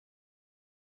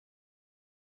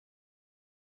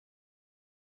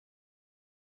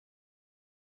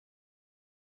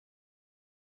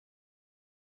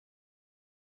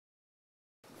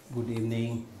Good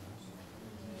evening.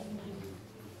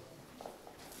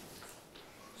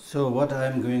 So what I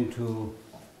am going to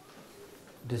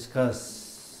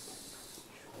discuss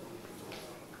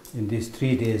in these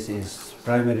 3 days is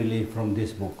primarily from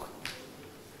this book,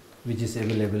 which is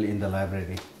available in the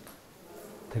library,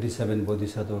 37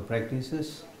 Bodhisattva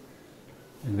Practices,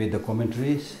 and with the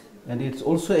commentaries, and it's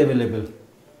also available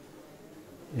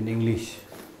in English,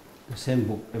 the same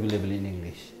book available in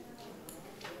English.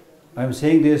 I am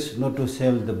saying this not to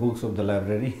sell the books of the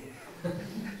library,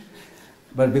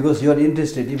 but because you are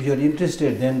interested. If you are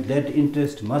interested, then that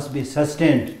interest must be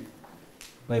sustained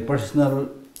by personal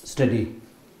study.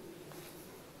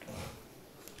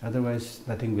 Otherwise,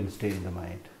 nothing will stay in the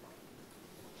mind.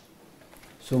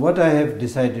 So what I have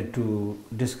decided to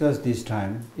discuss this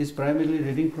time is primarily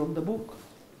reading from the book.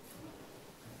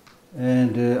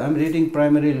 And I am reading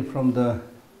primarily from the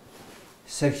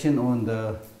section on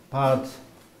the path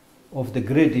of the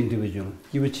great individual,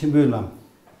 Lam,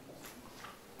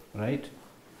 right?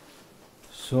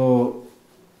 So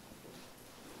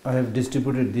I have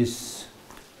distributed this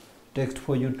text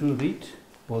for you to read,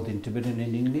 both in Tibetan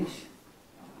and English,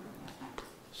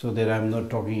 so that I am not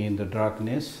talking in the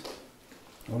darkness.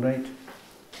 All right.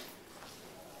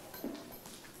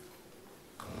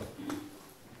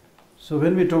 So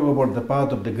when we talk about the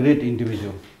path of the great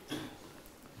individual,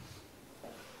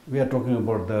 we are talking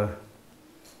about the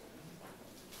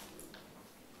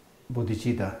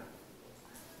bodhicitta.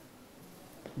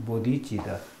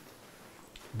 Bodhicitta.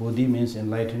 Bodhi means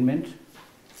enlightenment.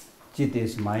 Chitta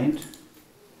is mind.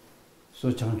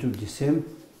 So Changchuk Jisem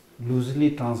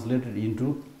loosely translated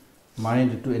into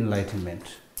mind to enlightenment.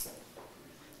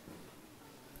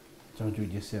 Changchuk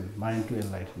Jisem, mind to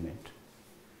enlightenment.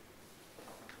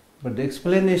 But the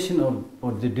explanation of,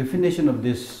 or the definition of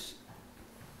this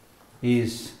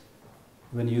is,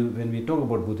 when we talk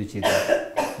about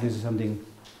bodhicitta, this is something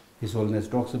His Holiness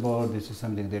talks about, this is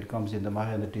something that comes in the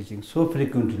Mahayana teaching so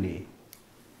frequently.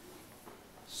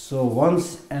 So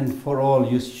once and for all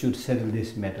you should settle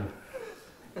this matter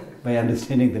by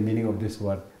understanding the meaning of this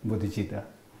word, bodhicitta.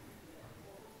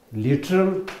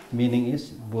 Literal meaning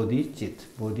is bodhi chit,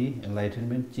 bodhi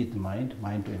enlightenment, chit mind,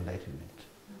 mind to enlightenment.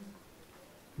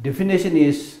 Definition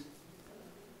is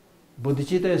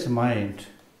bodhicitta is mind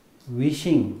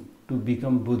wishing to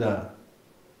become Buddha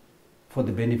for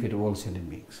the benefit of all sentient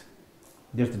beings.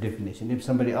 That's the definition. If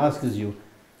somebody asks you,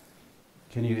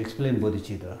 can you explain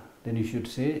bodhicitta? Then you should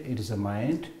say it is a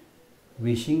mind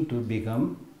wishing to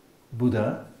become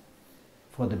Buddha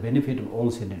for the benefit of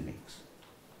all sentient beings.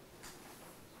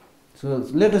 So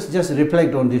let us just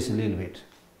reflect on this a little bit.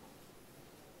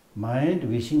 Mind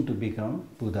wishing to become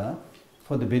Buddha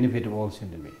for the benefit of all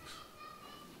sentient beings.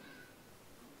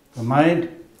 A mind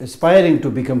aspiring to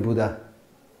become Buddha.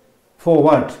 For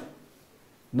what?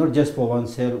 Not just for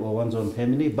oneself or one's own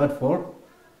family, but for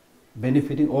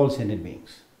benefiting all sentient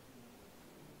beings.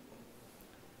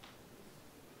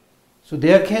 So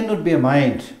there cannot be a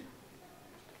mind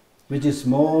which is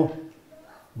more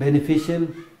beneficial,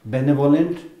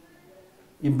 benevolent,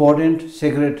 important,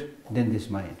 sacred than this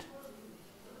mind.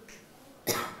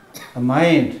 A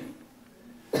mind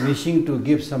wishing to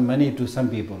give some money to some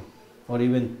people, or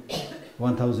even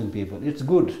 1,000 people, it's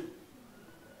good.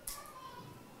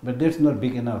 But that's not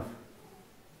big enough,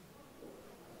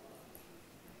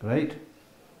 right?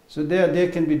 So there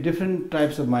can be different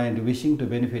types of mind wishing to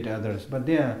benefit others, but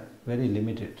they are very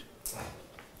limited.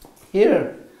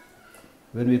 Here,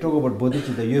 when we talk about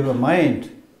bodhicitta, you have a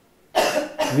mind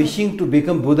wishing to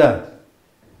become Buddha,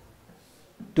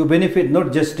 to benefit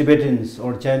not just Tibetans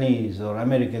or Chinese or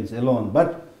Americans alone,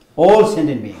 but all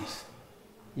sentient beings.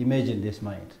 Imagine this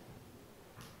mind.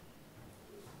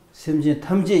 Simje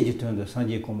thamje jitundo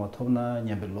sanje koma thobna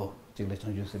nyambelo jigle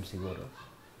changju sem sigoro.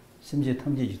 Simje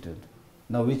thamje jitundo.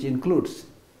 Now which includes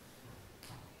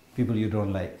people you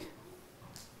don't like,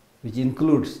 which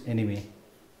includes enemy,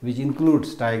 which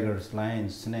includes tigers,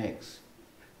 lions, snakes,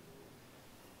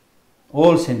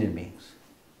 all sentient beings.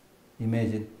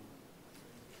 Imagine.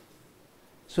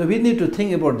 So we need to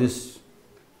think about this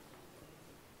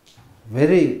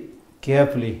very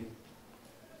carefully.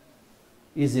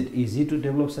 Is it easy to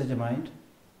develop such a mind?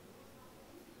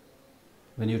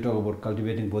 When you talk about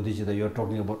cultivating bodhicitta, you are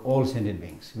talking about all sentient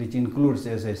beings, which includes,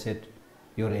 as I said,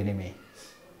 your enemy.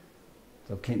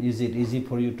 So is it easy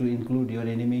for you to include your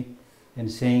enemy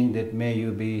and saying that may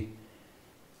I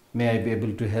be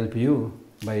able to help you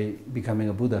by becoming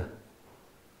a Buddha?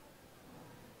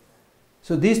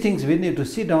 So these things we need to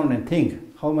sit down and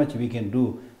think how much we can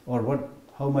do, or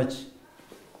how much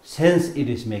sense it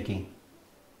is making.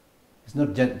 It's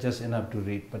not just enough to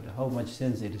read, but how much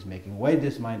sense it is making, why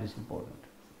this mind is important.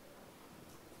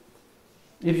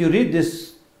 If you read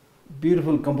this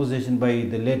beautiful composition by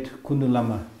the late Kundu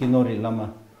Lama, Kinori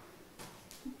Lama,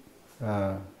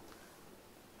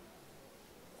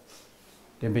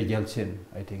 Tempe Gyaltsen,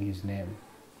 I think his name,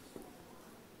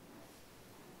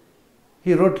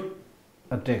 he wrote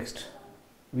a text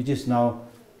which is now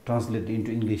translated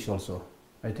into English also.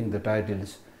 I think the title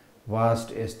is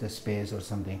Vast as the Space or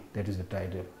something, that is the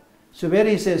title. So where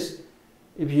he says,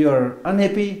 if you are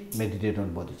unhappy, meditate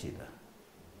on bodhicitta.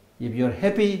 If you are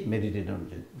happy, meditate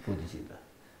on bodhicitta.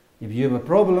 If you have a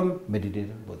problem, meditate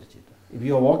on bodhicitta. If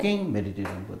you are walking, meditate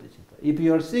on bodhicitta. If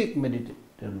you are sick, meditate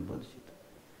on bodhicitta.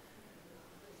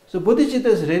 So bodhicitta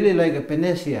is really like a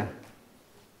panacea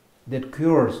that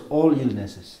cures all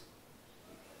illnesses.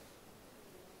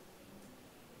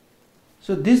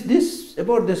 So this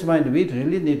about this mind, we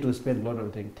really need to spend a lot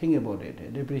of time, think about it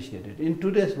and appreciate it. In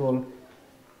today's world,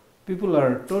 people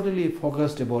are totally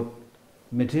focused about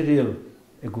material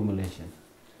accumulation,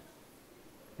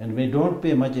 and we don't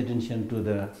pay much attention to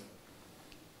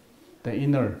the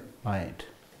inner mind,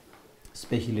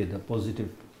 especially the positive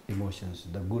emotions,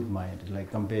 the good mind,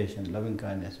 like compassion, loving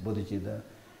kindness, bodhicitta.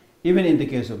 Even in the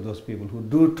case of those people who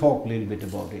do talk a little bit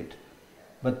about it,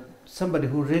 but somebody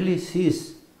who really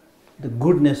sees the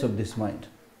goodness of this mind,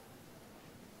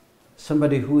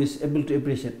 somebody who is able to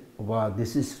appreciate, wow,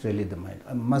 this is really the mind,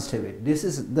 I must have it, this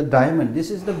is the diamond,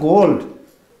 this is the gold,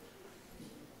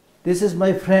 this is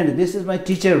my friend, this is my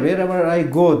teacher, wherever I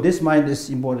go, this mind is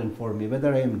important for me,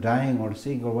 whether I am dying or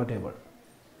sick or whatever.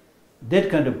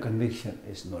 That kind of conviction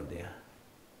is not there.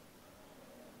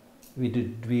 We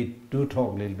do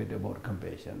talk a little bit about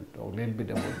compassion, talk a little bit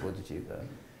about bodhicitta,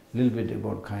 a little bit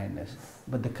about kindness,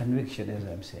 but the conviction, as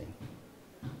I am saying,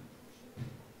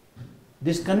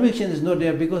 this conviction is not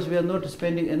there because we are not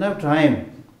spending enough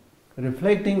time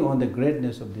reflecting on the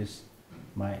greatness of these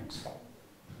minds.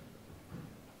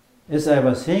 As I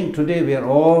was saying, today we are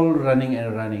all running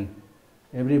and running.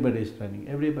 Everybody is running,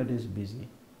 everybody is busy.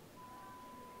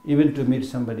 Even to meet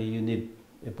somebody you need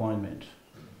appointment,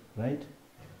 right?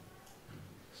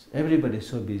 Everybody is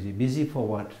so busy. Busy for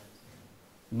what?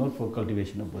 Not for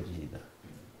cultivation of bodhicitta,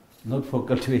 not for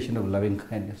cultivation of loving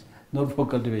kindness, not for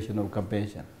cultivation of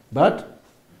compassion, but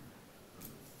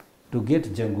to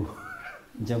get jangu.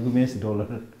 Jangu means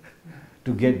dollar.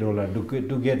 To get dollar,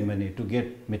 to get money, to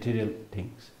get material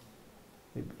things.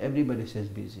 Everybody says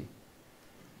busy.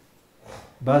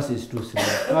 Bus is too slow,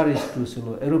 car is too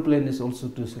slow, aeroplane is also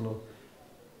too slow.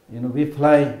 We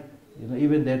fly,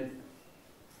 even that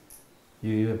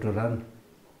you have to run.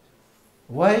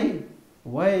 Why,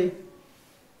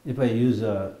 if I use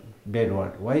a bad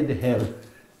word, why the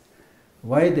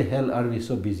hell are we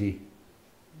so busy?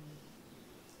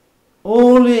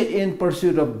 Only in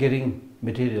pursuit of getting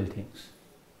material things.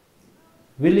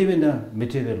 We live in a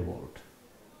material world.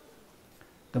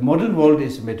 The modern world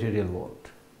is a material world.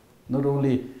 Not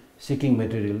only seeking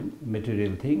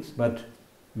material things, but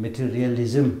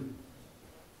materialism.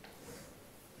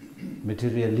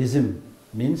 Materialism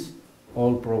means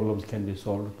all problems can be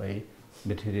solved by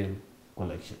material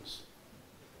collections.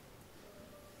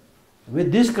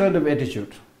 With this kind of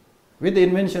attitude, with the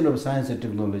invention of science and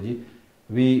technology,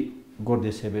 we got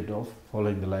this habit of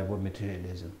following the life of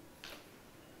materialism.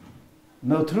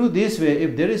 Now through this way,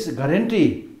 if there is a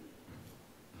guarantee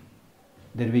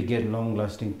that we get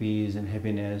long-lasting peace and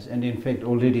happiness, and in fact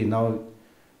already now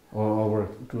over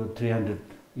 300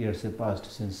 years have passed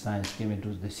since science came into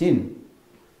the scene.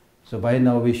 So by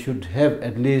now we should have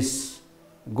at least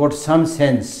got some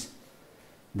sense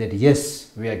that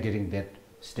yes, we are getting that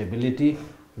stability,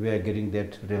 we are getting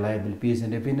that reliable peace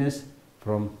and happiness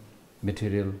from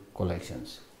material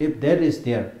collections. If that is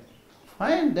there,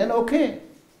 fine, then okay.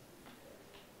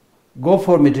 Go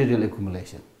for material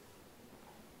accumulation.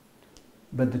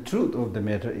 But the truth of the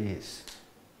matter is,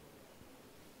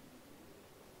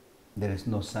 there is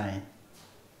no sign.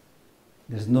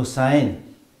 There is no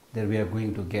sign that we are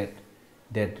going to get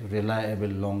that reliable,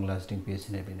 long-lasting peace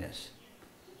and happiness.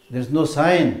 There is no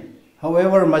sign.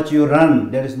 However much you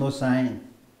run, there is no sign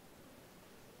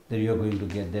that you are going to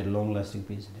get that long-lasting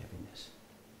peace and happiness.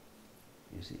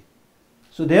 You see.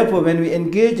 So therefore, when we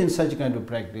engage in such kind of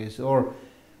practice, or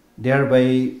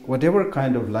thereby whatever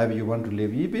kind of life you want to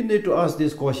live, you need to ask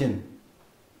this question,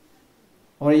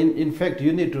 or in fact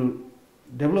you need to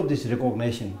develop this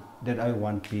recognition that I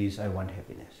want peace, I want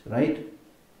happiness, right?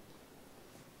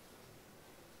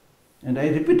 And I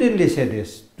repeatedly say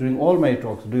this during all my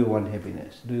talks, do you want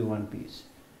happiness, do you want peace?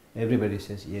 Everybody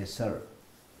says, yes sir.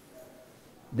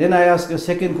 Then I ask a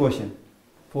second question,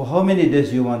 for how many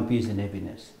days you want peace and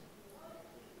happiness?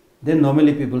 Then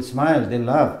normally people smile, they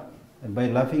laugh. And by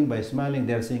laughing, by smiling,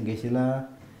 they are saying, Geshe La,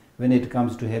 when it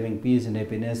comes to having peace and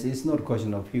happiness, it's not a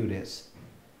question of few days,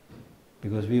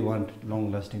 because we want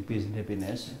long-lasting peace and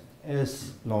happiness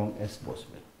as long as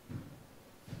possible.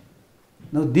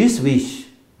 Now this wish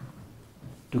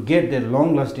to get that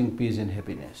long-lasting peace and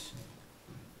happiness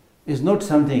is not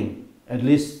something, at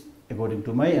least according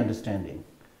to my understanding,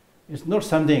 it's not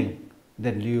something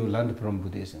that you learned from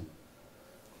Buddhism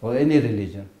or any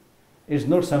religion. It's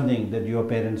not something that your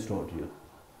parents taught you.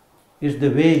 It's the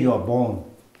way you are born.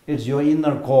 It's your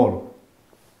inner call.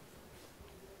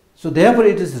 So therefore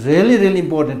it is really, really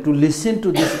important to listen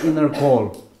to this inner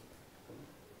call.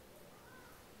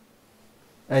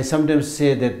 I sometimes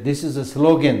say that this is a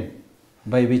slogan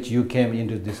by which you came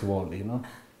into this world, you know.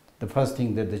 The first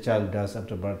thing that the child does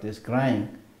after birth is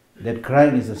crying. That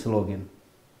crying is a slogan.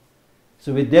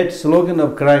 So with that slogan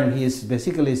of crying, he is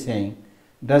basically saying,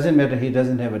 doesn't matter he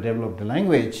doesn't have a developed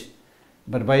language,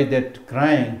 but by that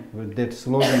crying, with that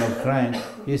slogan of crying,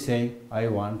 he is saying, I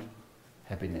want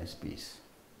happiness, peace.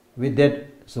 With that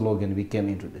slogan, we came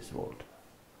into this world.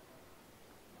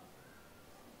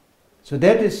 So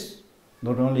that is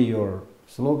not only your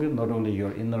slogan, not only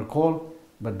your inner call,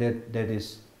 but that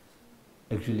is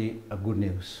actually a good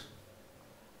news.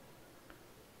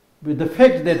 With the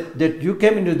fact that you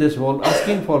came into this world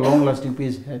asking for long-lasting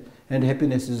peace and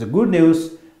happiness is a good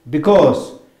news,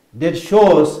 because that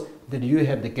shows that you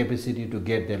have the capacity to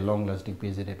get that long-lasting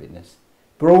peace and happiness,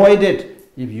 provided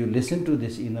if you listen to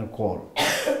this inner call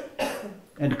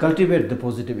and cultivate the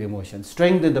positive emotions,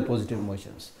 strengthen the positive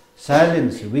emotions,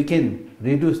 silence, weaken,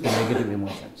 reduce the negative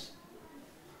emotions.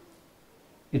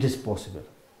 It is possible.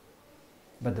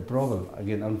 But the problem,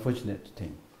 again, unfortunate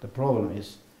thing, the problem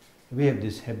is we have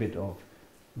this habit of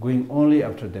going only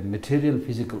after the material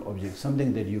physical object,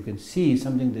 something that you can see,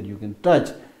 something that you can touch,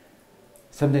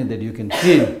 something that you can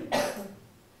feel,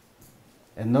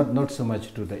 and not so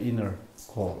much to the inner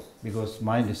call, because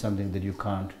mind is something that you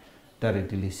can't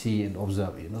directly see and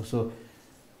observe, you know. So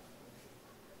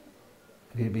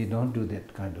we don't do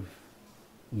that kind of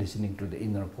listening to the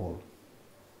inner call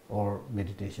or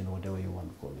meditation, whatever you want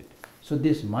to call it. So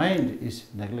this mind is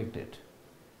neglected.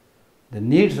 The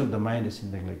needs of the mind is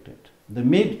neglected. The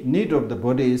need of the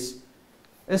body is,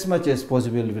 as much as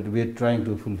possible, we are trying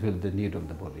to fulfill the need of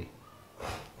the body.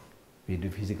 We do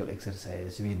physical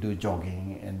exercise, we do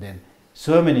jogging, and then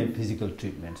so many physical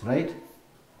treatments, right?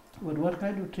 But what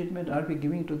kind of treatment are we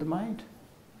giving to the mind?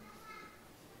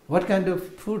 What kind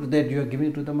of food that you are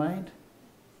giving to the mind?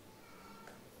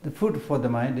 The food for the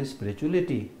mind is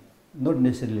spirituality, not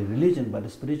necessarily religion, but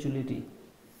spirituality.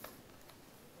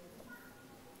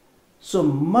 So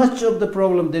much of the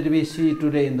problem that we see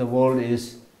today in the world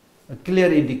is a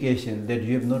clear indication that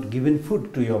you have not given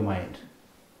food to your mind.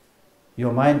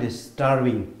 Your mind is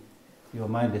starving. Your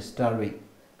mind is starving.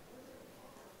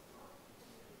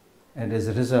 And as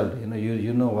a result,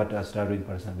 you know what a starving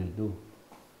person will do.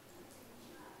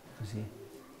 You see?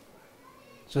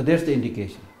 So that's the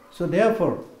indication. So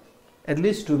therefore, at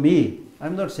least to me,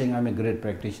 I'm not saying I'm a great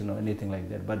practitioner or anything like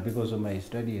that, but because of my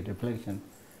study and reflection,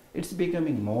 it's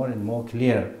becoming more and more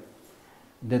clear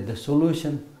that the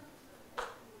solution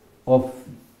of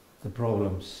the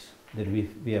problems that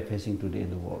we are facing today in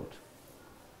the world,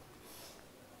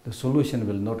 the solution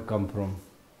will not come from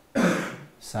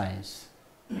science.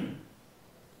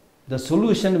 The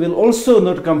solution will also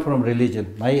not come from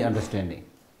religion, my understanding,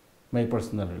 my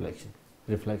personal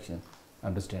reflection,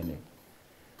 understanding.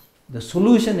 The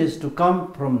solution is to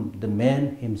come from the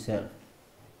man himself.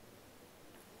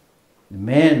 The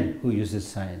man who uses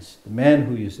science, the man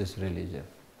who uses religion.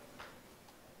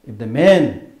 If the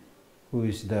man who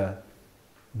is the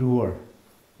doer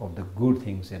of the good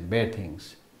things and bad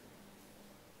things,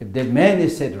 if that man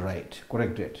is set right,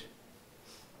 corrected,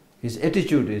 his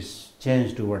attitude is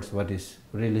changed towards what is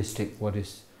realistic, what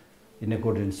is in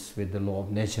accordance with the law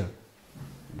of nature,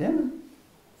 then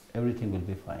everything will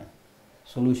be fine.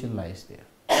 Solution lies there.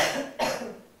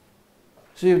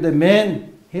 So if the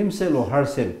man himself or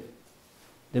herself,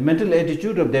 the mental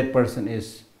attitude of that person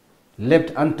is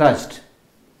left untouched,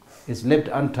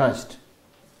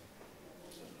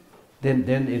 then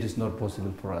it is not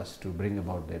possible for us to bring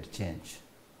about that change,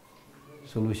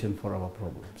 solution for our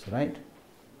problems, right?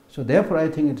 So therefore I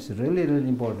think it is really, really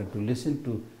important to listen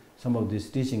to some of these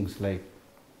teachings like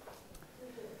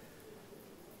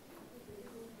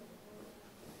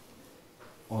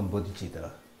on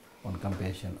bodhicitta, on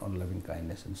compassion, on loving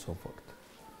kindness and so forth.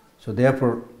 So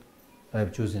therefore I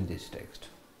have chosen this text.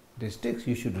 This text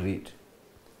you should read.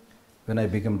 When I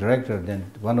became director,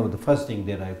 then one of the first things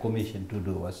that I commissioned to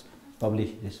do was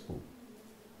publish this book.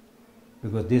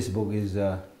 Because this book is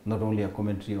not only a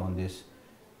commentary on this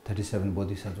 37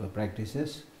 Bodhisattva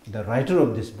practices, the writer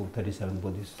of this book, 37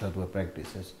 Bodhisattva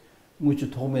Practices, Muchu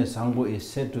Thome Sangpo is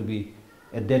said to be,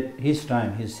 at his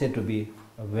time, he is said to be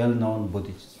a well-known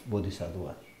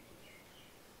Bodhisattva,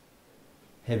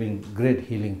 having great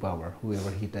healing power,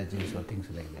 whoever he touches or things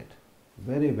like that.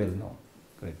 Very well-known,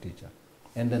 great teacher.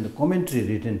 And then the commentary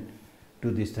written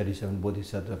to these 37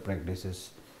 Bodhisattva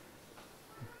Practices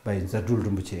by Zadul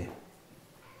Rinpoche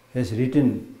has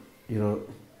written,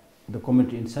 the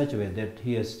commentary in such a way that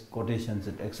he has quotations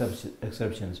and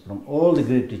exceptions from all the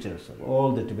great teachers of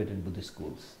all the Tibetan Buddhist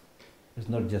schools. It's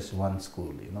not just one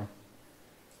school,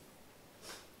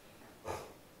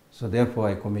 So therefore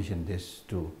I commissioned this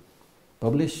to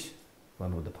publish,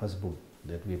 one of the first book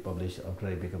that we published after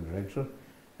I became director.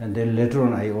 And then later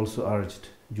on I also urged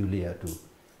Julia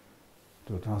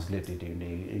to translate it in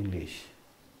English.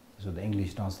 So the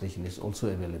English translation is also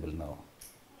available now.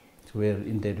 So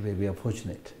in that way we are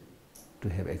fortunate to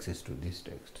have access to these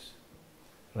texts,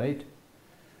 right?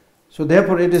 So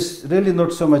therefore it is really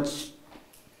not so much,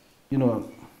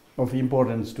 of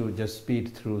importance to just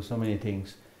speed through so many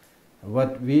things. I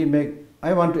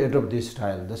want to adopt this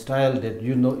style, the style that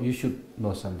you should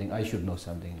know something, I should know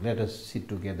something. Let us sit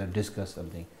together, discuss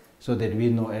something, so that we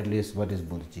know at least what is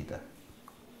bodhicitta.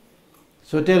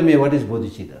 So tell me, what is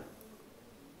bodhicitta?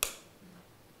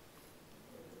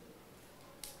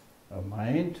 A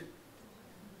mind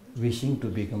wishing to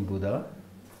become Buddha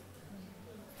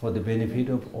for the benefit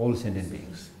of all sentient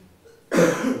beings.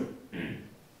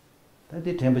 That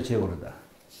is temperature order.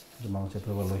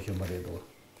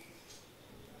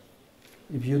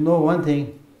 If you know one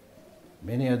thing,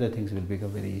 many other things will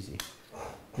become very easy.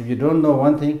 If you don't know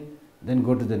one thing, then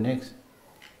go to the next,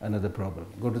 another problem.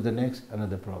 Go to the next,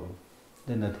 another problem.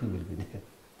 Then nothing will be there.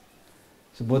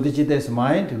 So bodhicitta is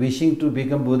mind wishing to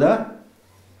become Buddha.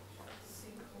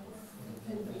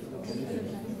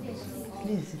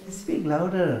 Please speak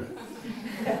louder.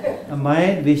 A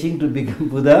mind wishing to become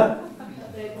Buddha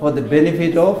for the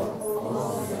benefit of.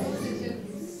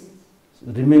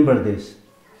 Remember this.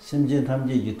 Senje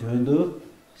thamje ji tuyendu,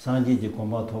 sanje ji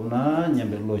koma thomna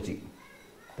nyambe logic.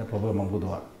 The problem of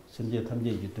Buddha. Senje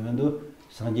thamje ji tuyendu,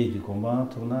 sanje ji koma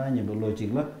thomna nyambe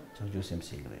logic la changju sem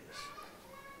sigres.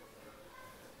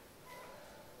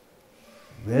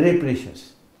 Very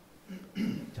precious.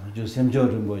 Changju sem jo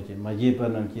rimboje, majepa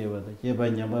nam cheva, cheba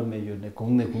nyamba mejo ne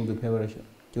kongne kongdu fevarasha.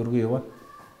 Churgu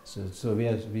So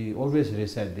we always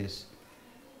recite this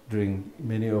during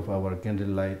many of our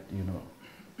candlelight,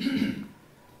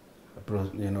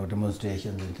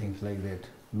 demonstrations and things like that.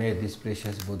 May this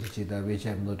precious bodhicitta which I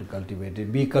have not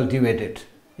cultivated be cultivated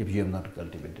if you have not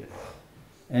cultivated.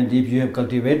 And if you have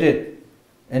cultivated,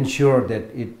 ensure that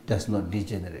it does not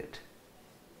degenerate.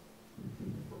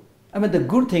 I mean, the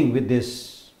good thing with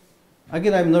this,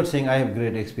 again, I am not saying I have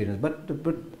great experience, but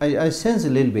I sense a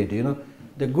little bit,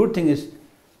 the good thing is,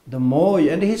 the more,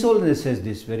 and His Holiness says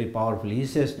this very powerfully, he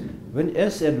says, when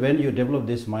you develop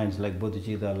these minds like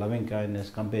bodhicitta, loving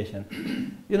kindness, compassion,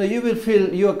 you will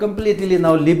feel you are completely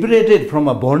now liberated from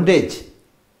a bondage.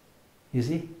 You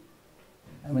see?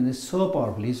 I mean, it's so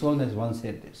powerful. His Holiness once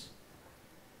said this.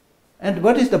 And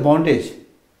what is the bondage?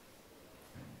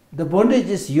 The bondage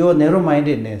is your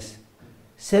narrow-mindedness,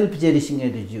 self-cherishing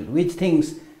attitude, which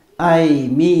thinks I,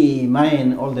 me,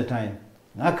 mine all the time.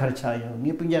 That's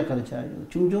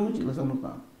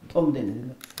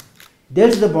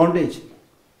the bondage.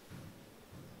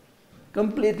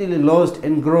 Completely lost,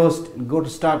 engrossed, got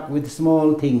stuck with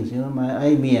small things, my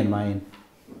I, me and mine.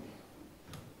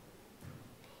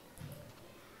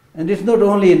 And it's not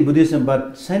only in Buddhism,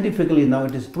 but scientifically now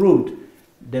it is proved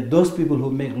that those people who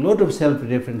make a lot of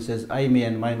self-references, I, me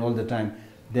and mine all the time,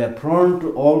 they are prone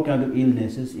to all kinds of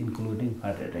illnesses, including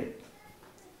heart attack.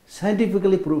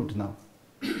 Scientifically proved now.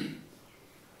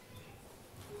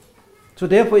 So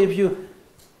therefore, if you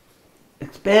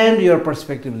expand your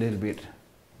perspective a little bit,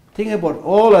 think about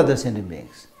all other sentient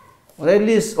beings, or at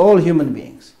least all human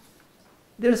beings.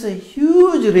 There is a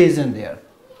huge reason there.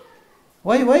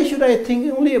 Why should I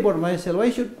think only about myself? Why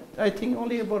should I think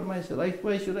only about myself?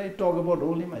 Why should I talk about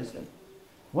only myself?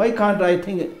 Why can't I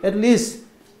think at least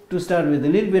to start with a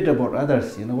little bit about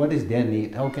others? What is their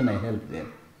need? How can I help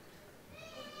them?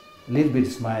 A little bit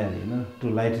smile, to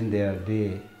lighten their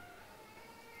day.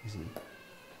 You see?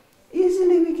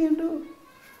 Easily we can do.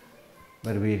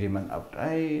 But we remain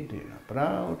uptight,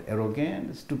 proud,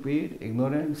 arrogant, stupid,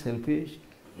 ignorant, selfish,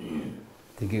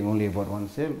 thinking only about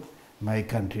oneself, my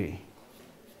country,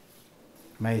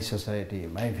 my society,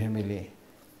 my family.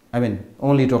 I mean,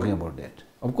 only talking about that.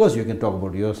 Of course you can talk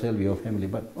about yourself, your family,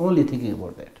 but only thinking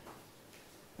about that.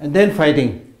 And then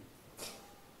fighting,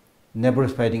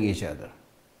 neighbors fighting each other,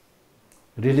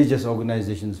 religious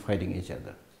organizations fighting each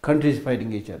other, countries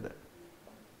fighting each other.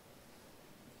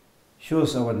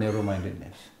 Shows our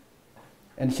narrow-mindedness.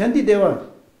 And Shantideva,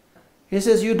 he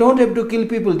says, you don't have to kill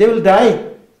people, they will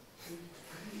die.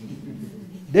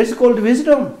 That's called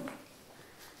wisdom.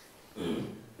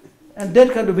 And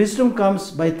that kind of wisdom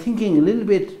comes by thinking a little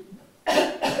bit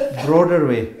broader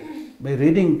way, by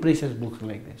reading precious books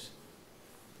like this.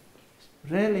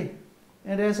 Really.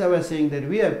 And as I was saying, that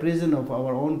we are prison of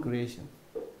our own creation.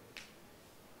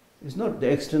 It's not the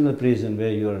external prison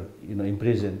where you are,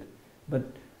 imprisoned, but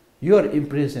you are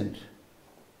imprisoned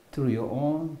through your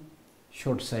own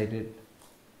short-sighted,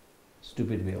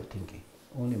 stupid way of thinking.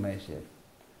 Only myself.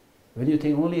 When you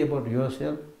think only about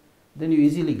yourself, then you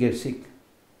easily get sick.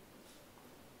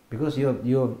 Because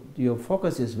your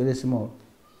focus is very small.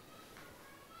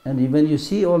 And when you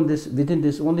see all this, within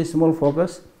this only small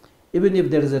focus, even if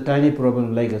there is a tiny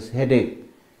problem like a headache,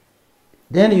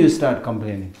 then you start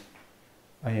complaining.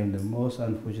 I am the most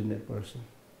unfortunate person.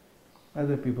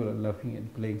 Other people are laughing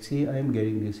and playing. See, I am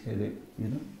getting this headache,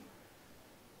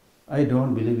 I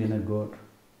don't believe in a God.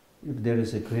 If there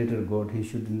is a creator God, he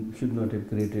should not have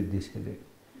created this headache.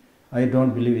 I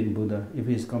don't believe in Buddha. If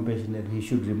he is compassionate, he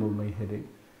should remove my headache.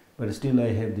 But still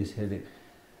I have this headache.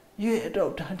 You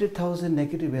adopt 100,000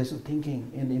 negative ways of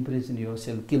thinking and imprison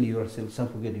yourself, kill yourself,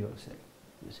 suffocate yourself.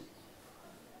 You see.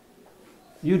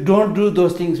 You don't do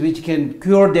those things which can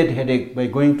cure that headache by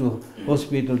going to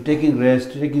hospital, taking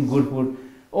rest, taking good food.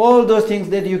 All those things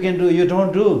that you can do, you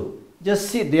don't do. Just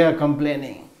sit there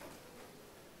complaining.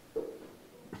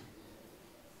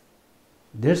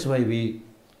 That's why we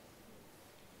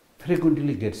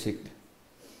frequently get sick.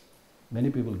 Many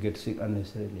people get sick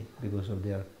unnecessarily because of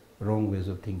their wrong ways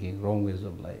of thinking, wrong ways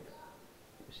of life.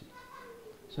 You see.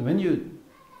 So when you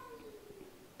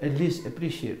at least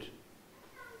appreciate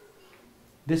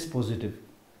this positive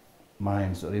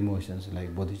minds or emotions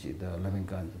like bodhicitta, loving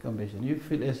kindness, compassion, you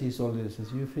feel, as His Holiness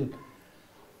says, you feel,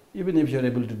 even if you're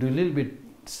able to do a little bit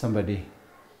somebody,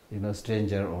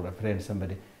 stranger or a friend,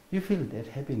 somebody, you feel that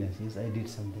happiness. Yes, I did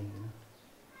something.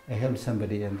 I helped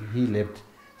somebody and he left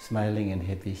smiling and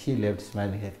happy. She left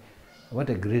smiling happy. What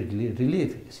a great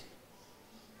relief, you see.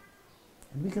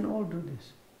 And we can all do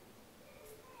this.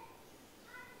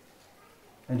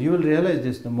 And you will realize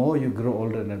this the more you grow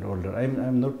older and older.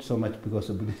 I'm not so much because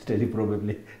of Buddhist study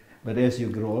probably, but as you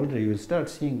grow older, you will start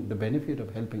seeing the benefit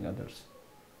of helping others.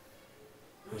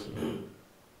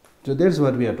 So that's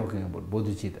what we are talking about,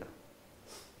 bodhicitta.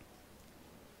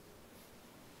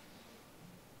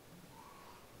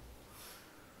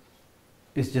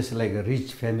 It's just like a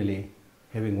rich family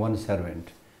having one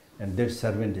servant, and that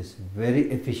servant is very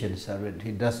efficient servant.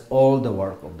 He does all the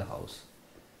work of the house.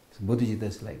 So bodhicitta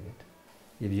is like that.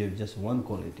 If you have just one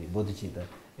quality, bodhicitta,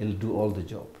 it will do all the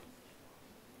job.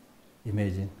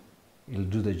 Imagine, it will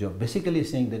do the job. Basically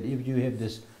saying that if you have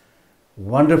this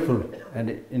wonderful,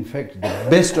 and in fact the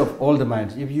best of all the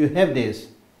minds, if you have this,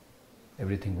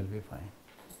 everything will be fine.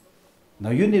 Now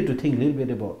you need to think a little bit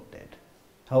about that.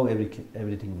 How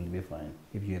everything will be fine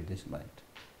if you have this mind.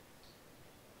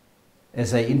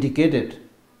 As I indicated,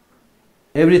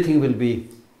 everything will be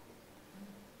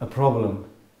a problem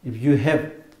if you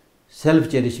have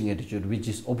self-cherishing attitude, which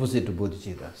is opposite to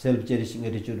bodhicitta. Self-cherishing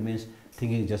attitude means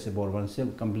thinking just about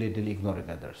oneself, completely ignoring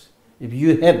others. If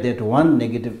you have that one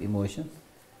negative emotion,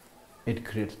 it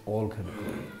creates all kinds of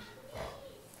problems.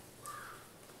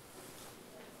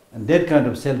 And that kind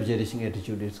of self-cherishing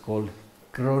attitude is called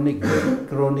chronic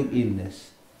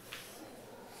illness.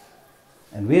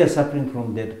 And we are suffering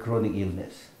from that chronic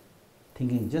illness,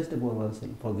 thinking just about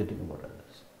oneself, forgetting about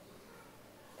others.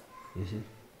 You see?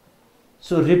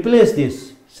 So replace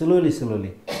this slowly,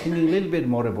 thinking a little bit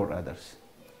more about others.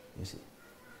 You see?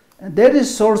 And that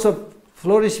is source of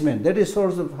flourishment, that is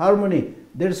source of harmony,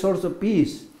 that is source of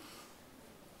peace.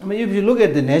 I mean, if you look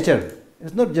at the nature,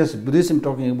 it's not just Buddhism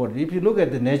talking about it. If you look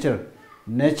at the nature,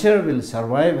 nature will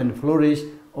survive and flourish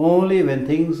only when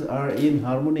things are in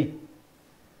harmony.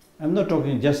 I'm not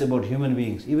talking just about human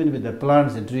beings. Even with the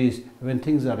plants and trees, when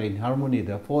things are in harmony,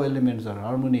 the four elements are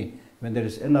harmony, when there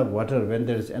is enough water, when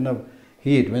there is enough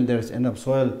heat, when there is enough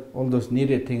soil, all those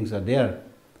needed things are there.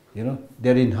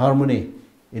 They're in harmony,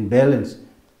 in balance.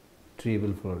 Tree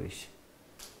will flourish.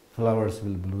 Flowers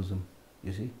will blossom.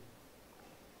 You see?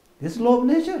 This is law of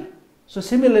nature. So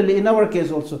similarly, in our case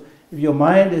also, if your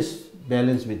mind is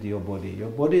balanced with your body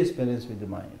is balanced with the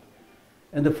mind.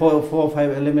 And the four or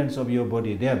five elements of your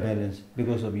body, they are balanced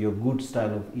because of your good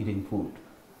style of eating food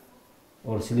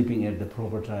or sleeping at the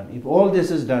proper time. If all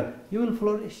this is done, you will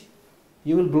flourish.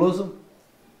 You will blossom.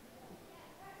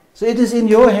 So it is in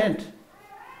your hand.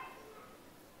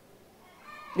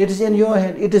 It is in your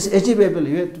hand. It is achievable.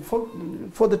 You have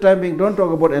to, for the time being, don't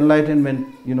talk about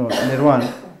enlightenment,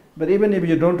 nirvana. But even if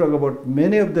you don't talk about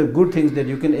many of the good things that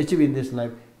you can achieve in this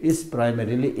life, is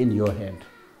primarily in your hand.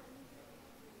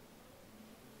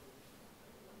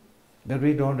 But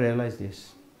we don't realize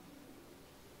this.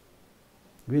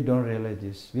 We don't realize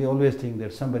this. We always think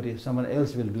that someone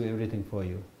else will do everything for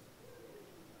you.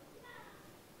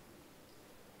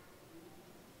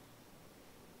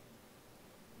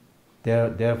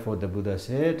 Therefore the Buddha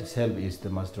said, self is the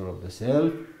master of the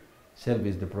self, self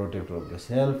is the protector of the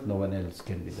self, no one else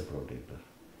can be the protector.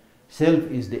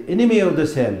 Self is the enemy of the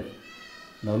self.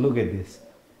 Now look at this.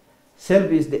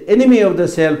 Self is the enemy of the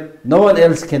self, no one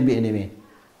else can be enemy.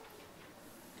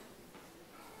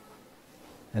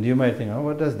 And you might think, oh,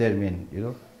 what does that mean?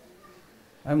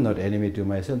 I'm not enemy to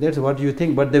myself. That's what you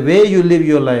think. But the way you live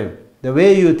your life, the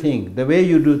way you think, the way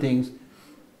you do things,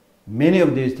 many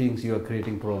of these things you are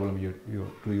creating problem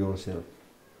to yourself.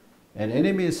 An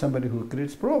enemy is somebody who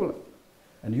creates problem.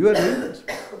 And you are doing this.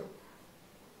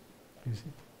 You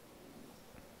see?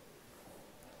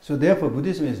 So therefore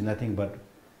Buddhism is nothing but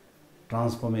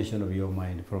transformation of your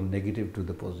mind from negative to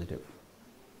the positive.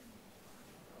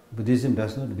 Buddhism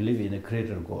does not believe in a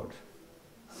creator God.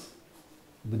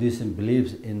 Buddhism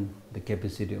believes in the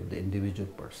capacity of the individual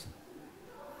person.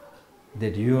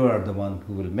 That you are the one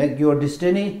who will make your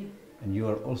destiny, and you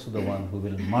are also the one who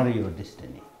will marry your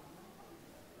destiny.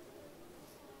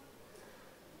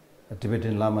 A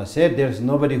Tibetan Lama said, there is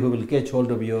nobody who will catch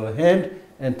hold of your hand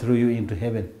and throw you into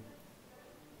heaven,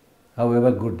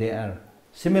 however good they are.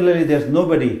 Similarly, there is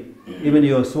nobody, even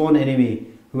your sworn enemy,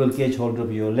 who will catch hold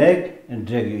of your leg and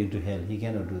drag you into hell. He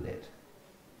cannot do that.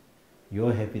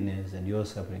 Your happiness and your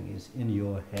suffering is in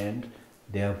your hand,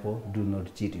 therefore do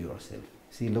not cheat yourself.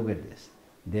 See, look at this.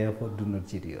 Therefore do not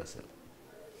cheat yourself.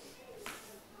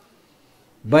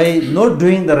 By not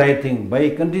doing the right thing, by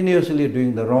continuously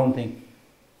doing the wrong thing,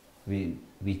 we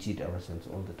cheat ourselves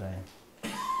all the time.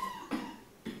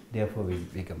 Therefore we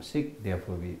become sick,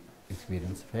 therefore we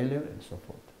experience failure and so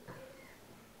forth.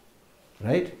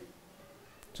 Right?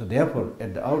 So therefore,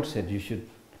 at the outset, you should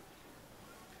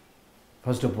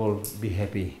first of all be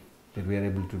happy that we are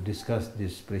able to discuss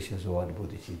this precious word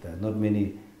bodhicitta. Not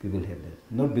many people have that.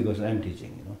 Not because I am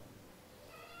teaching,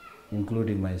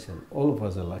 including myself. All of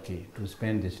us are lucky to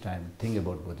spend this time, think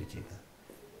about bodhicitta.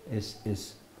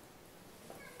 It's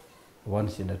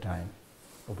once in a time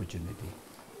opportunity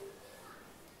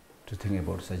to think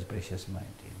about such precious mind.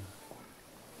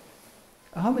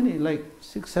 How many,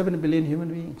 6-7 billion human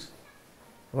beings?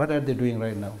 What are they doing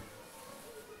right now?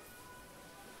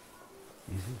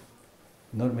 You see?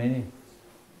 Not many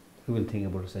who will think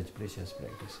about such precious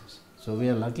practices. So we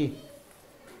are lucky.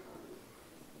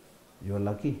 You are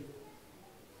lucky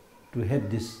to have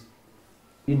this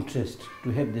interest,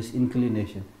 to have this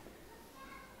inclination.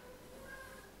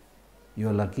 You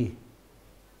are lucky.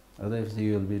 Otherwise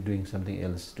you will be doing something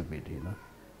else stupid,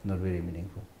 not very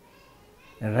meaningful.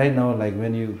 And right now, like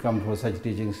when you come for such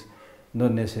teachings,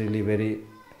 not necessarily very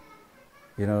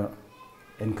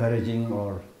encouraging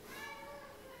or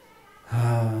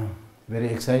very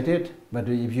excited, but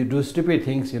if you do stupid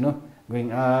things,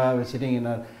 going sitting in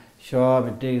a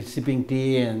shop and sipping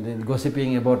tea and then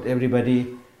gossiping about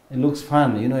everybody, it looks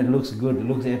fun, it looks good, it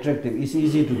looks attractive, it's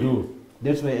easy to do.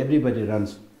 That's why everybody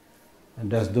runs and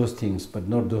does those things, but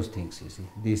not those things,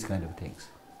 these kind of things.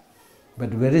 But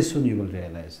very soon you will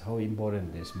realize how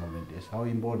important this moment is, how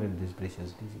important these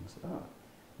precious teachings are.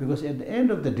 Because at the end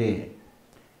of the day,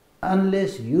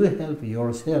 unless you help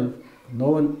yourself, no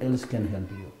one else can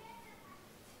help you.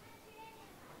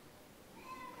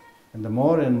 And the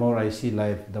more and more I see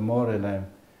life, the more and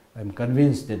I'm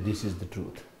convinced that this is the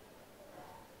truth.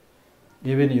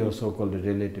 Even your so-called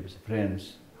relatives,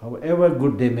 friends, however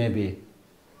good they may be,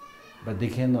 but they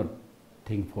cannot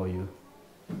think for you.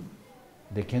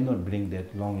 They cannot bring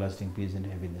that long-lasting peace and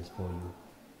happiness for you.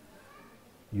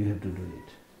 You have to do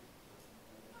it.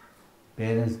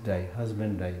 Parents die,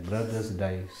 husband die, brothers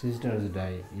die, sisters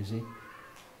die, you see.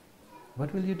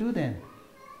 What will you do then?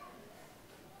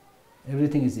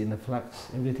 Everything is in a flux,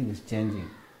 everything is changing.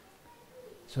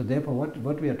 So therefore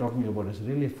what we are talking about is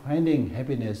really finding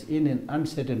happiness in an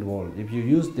unsettled world. If you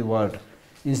use the word,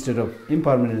 instead of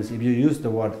impermanence, if you use the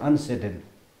word unsettled.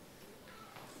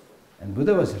 And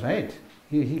Buddha was right.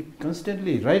 He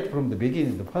constantly, right from the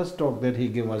beginning, the first talk that he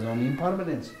gave was on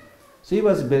impermanence. So he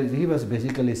was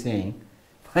basically saying,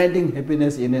 finding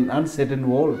happiness in an uncertain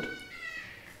world.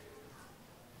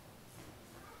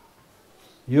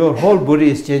 Your whole body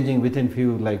is changing within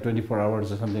 24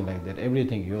 hours or something like that.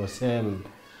 Everything, your cells,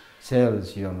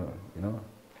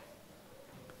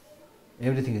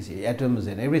 Everything is atoms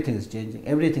and everything is changing.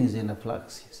 Everything is in a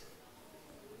flux. You see.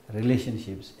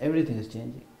 Relationships, everything is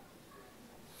changing.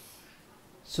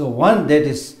 So one that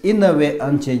is in a way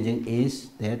unchanging is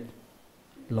that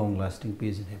long-lasting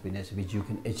peace and happiness which you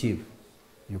can achieve.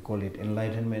 You call it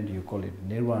enlightenment, you call it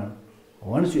nirvana.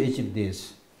 Once you achieve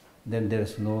this, then there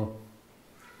is no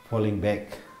falling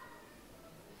back.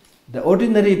 The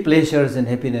ordinary pleasures and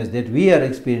happiness that we are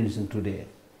experiencing today,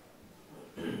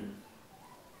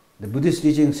 the Buddhist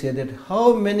teachings say that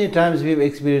how many times we have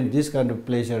experienced this kind of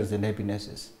pleasures and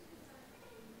happinesses.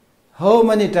 How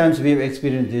many times we have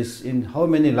experienced this in how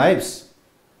many lives.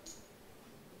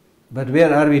 But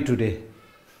where are we today?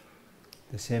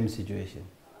 The same situation.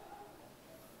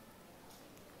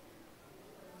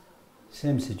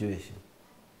 Same situation.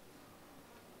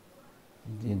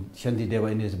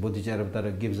 Shantideva in his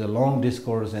Bodhicharyavatara gives a long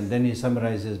discourse and then he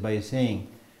summarizes by saying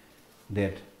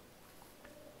that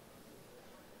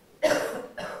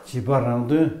Chipa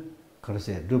Randu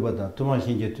Karse, Dubada, Tuma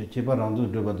Shinjitu, Chipa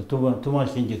Randu, Dubada, Tuma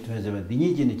Shinjitu has a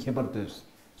Dinijini Chepartus.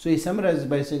 So he summarizes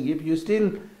by saying if you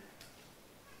still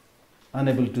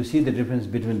unable to see the difference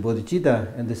between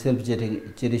bodhicitta and the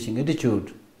self-cherishing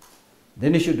attitude,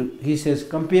 then you should, he says,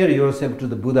 compare yourself to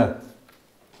the Buddha.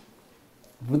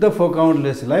 Buddha for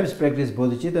countless lives practiced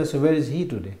bodhicitta, so where is he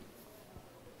today?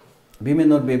 We may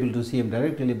not be able to see him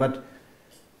directly, but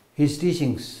his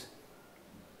teachings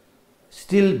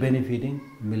still benefiting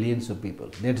millions of people.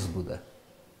 That is Buddha.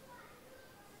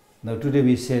 Now today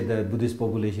we say the Buddhist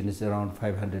population is around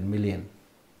 500 million.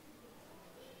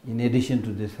 In addition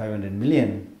to this 500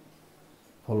 million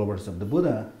followers of the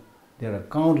Buddha, there are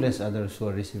countless others who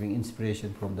are receiving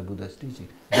inspiration from the Buddha's teaching.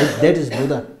 That is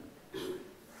Buddha.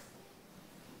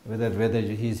 Whether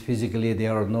he is physically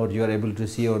there or not, you are able to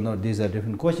see or not, these are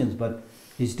different questions, but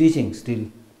his teaching still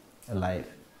alive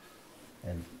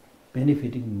and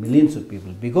benefiting millions of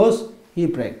people because he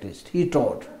practiced, he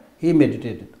taught, he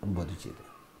meditated on bodhicitta.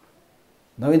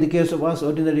 Now in the case of us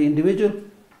ordinary individual,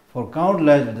 for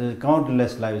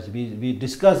countless lives we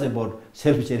discuss about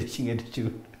self-cherishing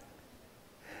attitude.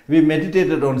 We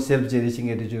meditated on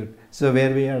self-cherishing attitude. So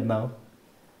where we are now?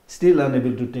 Still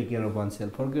unable to take care of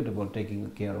oneself, forget about taking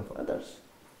care of others.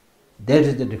 That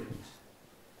is the difference.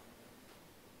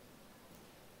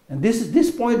 And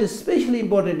this point is especially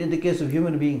important in the case of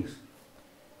human beings.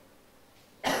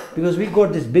 Because we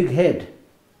got this big head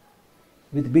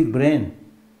with big brain,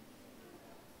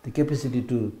 the capacity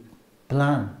to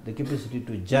plan, the capacity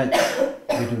to judge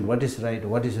between what is right,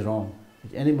 what is wrong,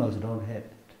 which animals don't have.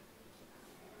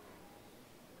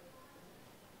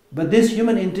 But this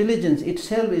human intelligence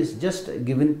itself is just a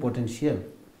given potential.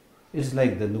 It's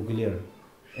like the nuclear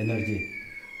energy,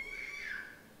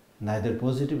 neither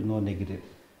positive nor negative.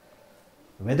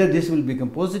 Whether this will become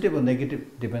positive or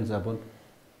negative depends upon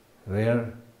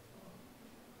where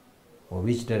or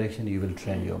which direction you will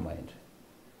train your mind.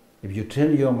 If you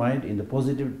train your mind in the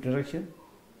positive direction,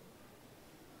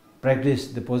 practice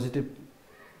the positive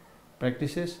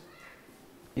practices,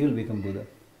 you will become Buddha.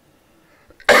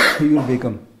 You will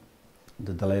become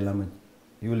the Dalai Lama,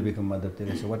 you will become Mother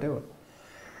Teresa, whatever.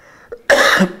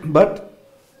 But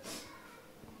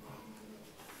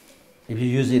if you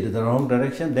use it in the wrong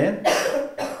direction, then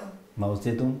Mao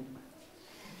Zedong,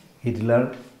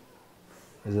 Hitler,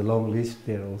 there's a long list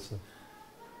there also.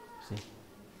 See,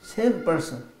 same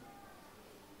person,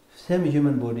 same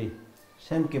human body,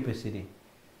 same capacity.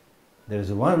 There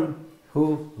is one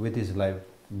who, with his life,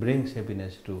 brings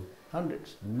happiness to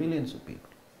hundreds, millions of people.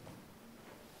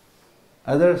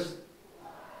 Others,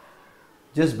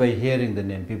 just by hearing the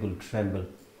name, people tremble.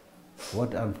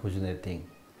 What unfortunate thing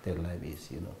their life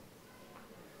is, you know.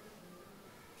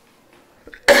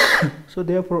 So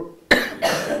therefore,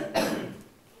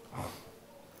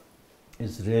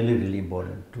 it's really, really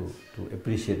important to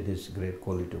appreciate this great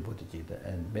quality of bodhicitta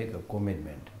and make a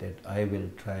commitment that I will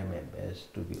try my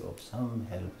best to be of some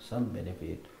help, some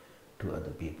benefit to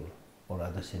other people or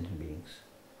other sentient beings.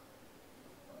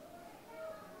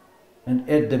 And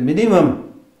at the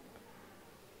minimum,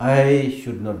 I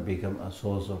should not become a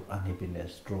source of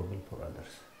unhappiness, trouble for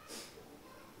others.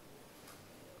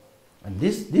 And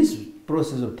this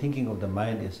process of thinking of the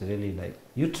mind is really like,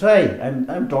 you try,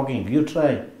 I'm talking, you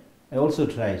try. I also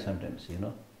try sometimes, you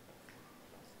know.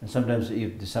 And sometimes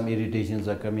if some irritations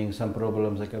are coming, some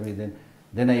problems are coming,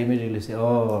 then I immediately say,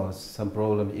 oh, some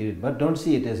problem, but don't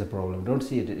see it as a problem, don't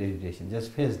see it as irritation,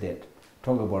 just face that,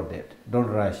 talk about that, don't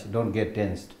rush, don't get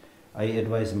tensed. I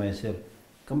advise myself,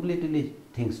 completely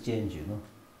things change, you know.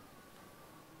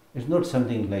 It's not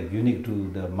something like unique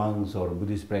to the monks or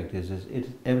Buddhist practices,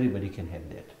 everybody can have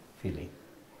that feeling,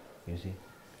 you see.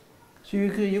 So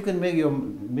you can make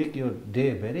your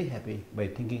day very happy by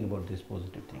thinking about these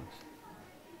positive things.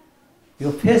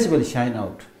 Your face will shine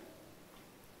out.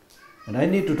 And I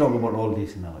need to talk about all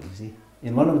this now, you see.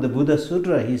 In one of the Buddha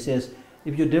Sutra, he says,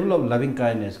 if you develop loving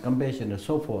kindness, compassion and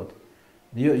so forth,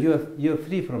 you're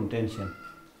free from tension.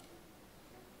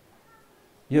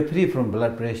 You're free from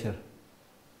blood pressure.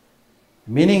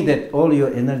 Meaning that all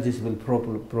your energies will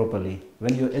properly.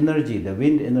 When your energy, the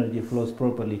wind energy flows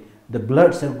properly, the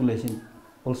blood circulation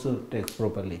also takes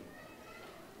properly.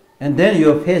 And then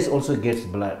your face also gets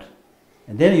blood.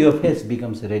 And then your face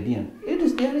becomes radiant. It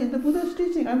is there in the Buddha's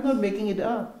teaching. I'm not making it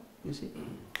up, you see.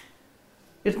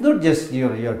 It's not just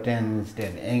you're tensed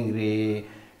and angry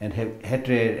and have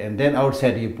hatred, and then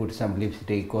outside you put some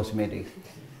lipstick, cosmetics.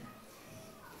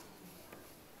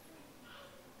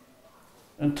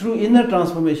 And through inner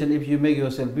transformation, if you make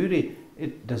yourself beauty,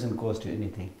 it doesn't cost you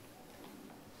anything.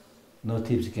 No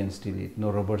thieves can steal it, no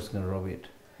robbers can rob it.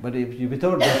 But if you,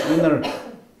 without that inner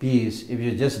peace, if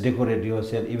you just decorate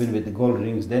yourself even with the gold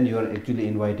rings, then you are actually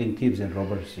inviting thieves and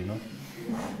robbers, you know.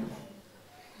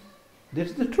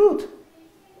 That's the truth.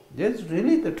 That's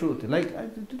really the truth. Like,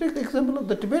 to take the example of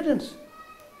the Tibetans.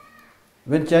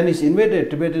 When Chinese invaded,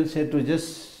 Tibetans had to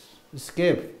just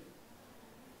escape,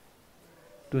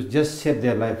 to just save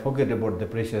their life, forget about the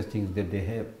precious things that they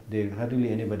have. Hardly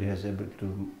anybody has able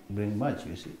to bring much,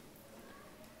 you see.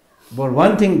 But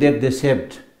one thing that they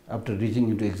saved after reaching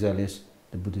into exile is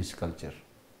the Buddhist culture,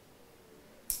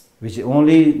 which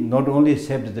not only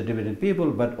saved the Tibetan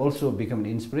people, but also became an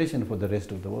inspiration for the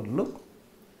rest of the world. Look,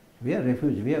 we are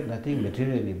refugees, we have nothing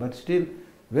materially, but still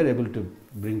we are able to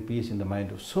bring peace in the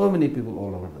mind of so many people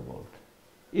all over the world.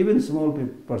 Even a small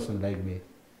person like me,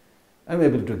 I'm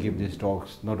able to give these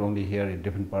talks, not only here in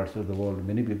different parts of the world.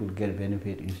 Many people get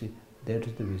benefit, you see. That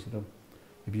is the wisdom.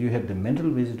 If you have the mental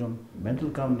wisdom,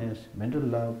 mental calmness, mental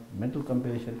love, mental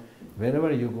compassion,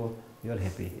 wherever you go, you are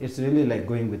happy. It's really like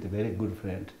going with a very good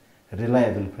friend, a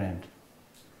reliable friend.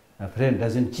 A friend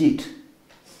doesn't cheat.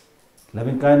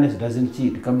 Loving kindness doesn't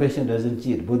cheat. Compassion doesn't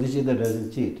cheat. Bodhicitta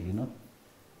doesn't cheat, you know.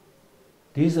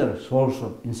 These are source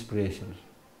of inspirations.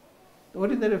 The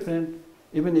ordinary friend,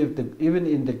 even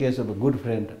in the case of a good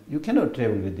friend, you cannot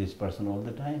travel with this person all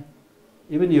the time.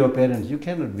 Even your parents, you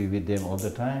cannot be with them all the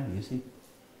time, you see.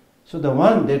 So the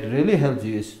one that really helps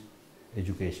you is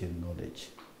education, knowledge,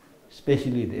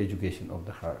 especially the education of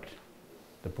the heart,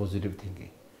 the positive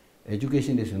thinking.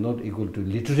 Education is not equal to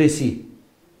literacy.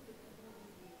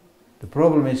 The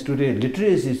problem is today,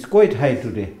 literacy is quite high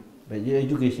today, but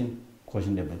education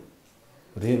questionable.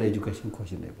 Real education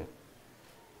questionable.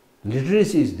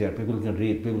 Literacy is there, people can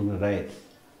read, people can write,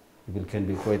 people can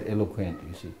be quite eloquent,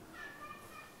 you see.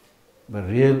 But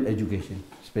real education,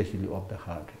 especially of the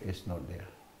heart, is not there.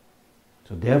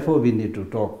 So therefore we need to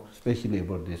talk especially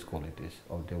about these qualities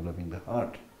of developing the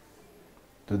heart.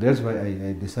 So that's why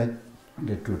I decided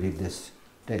to read this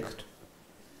text.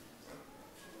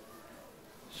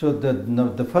 So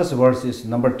the first verse is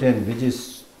number 10, which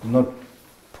is not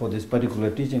for this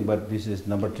particular teaching, but this is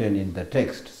number 10 in the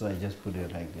text, so I just put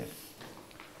it like that.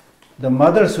 The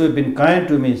mothers who have been kind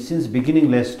to me since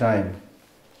beginningless time,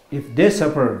 if they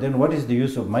suffer, then what is the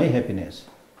use of my happiness?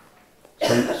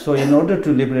 So in order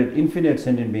to liberate infinite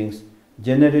sentient beings,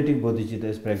 generating bodhicitta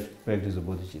is practice of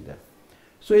bodhicitta.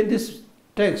 So in this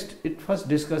text, it first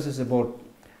discusses about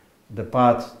the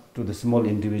path to the small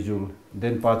individual,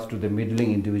 then path to the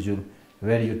middling individual,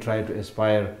 where you try to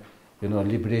aspire,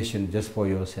 liberation just for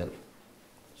yourself.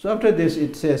 So after this,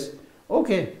 it says,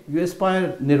 okay, you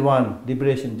aspire nirvana,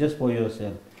 liberation just for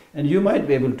yourself, and you might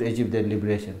be able to achieve that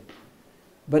liberation.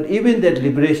 But even that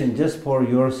liberation just for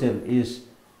yourself is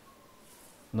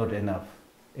not enough.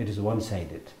 It is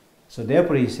one-sided. So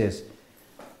therefore he says,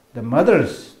 the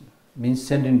mothers, means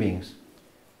sentient beings,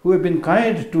 who have been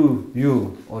kind to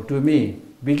you or to me,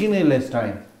 beginningless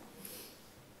time,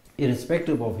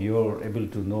 irrespective of your able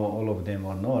to know all of them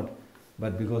or not,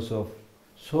 but because of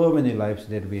so many lives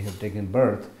that we have taken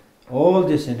birth, all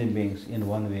the sentient beings in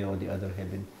one way or the other have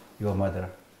been your mother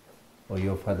or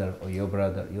your father or your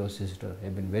brother, your sister,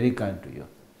 have been very kind to you.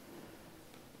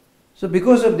 So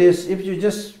because of this, if you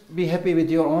just be happy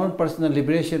with your own personal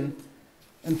liberation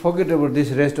and forget about this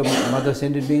rest of mother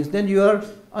sentient beings, then you are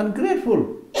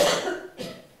ungrateful.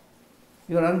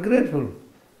 You are ungrateful.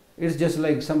 It's just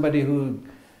like somebody who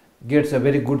gets a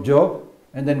very good job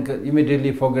and then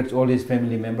immediately forgets all his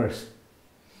family members.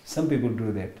 Some people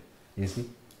do that, you see.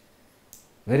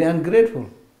 Very ungrateful.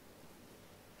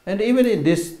 And even in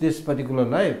this particular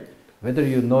life, whether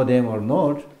you know them or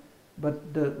not, but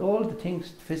all the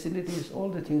things, facilities, all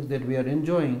the things that we are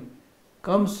enjoying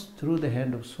comes through the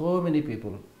hand of so many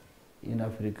people. in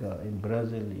Africa, in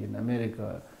Brazil, in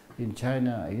America, in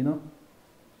China,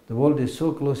 the world is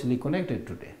so closely connected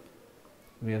today.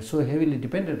 We are so heavily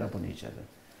dependent upon each other.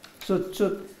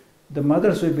 So the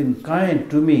mothers who have been kind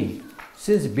to me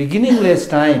since beginningless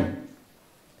time.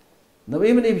 Now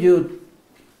even if you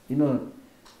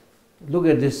look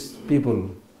at these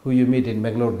people who you meet in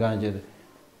McLeod-Ganj,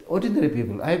 ordinary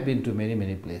people, I have been to many,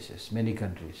 many places, many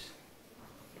countries.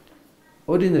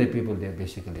 Ordinary people, they are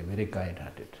basically very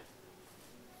kind-hearted.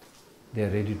 They are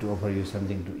ready to offer you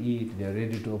something to eat, they are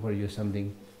ready to offer you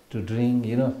something to drink,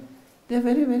 They are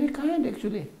very, very kind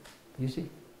actually, you see.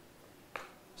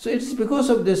 So it's because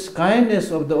of this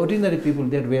kindness of the ordinary people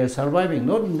that we are surviving,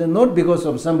 not because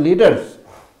of some leaders.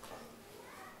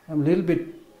 I'm a little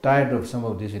bit tired of some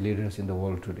of these leaders in the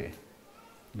world today.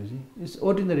 You see, it's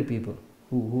ordinary people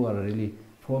who are really,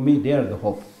 for me, they are the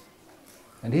hope.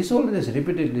 And His Holiness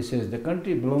repeatedly says the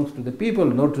country belongs to the people,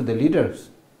 not to the leaders.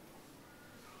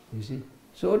 You see,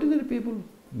 so ordinary people,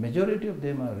 majority of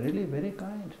them are really very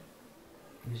kind.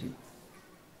 You see,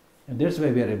 and that's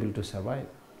why we are able to survive.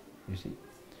 You see.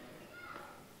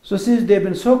 So since they have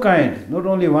been so kind, not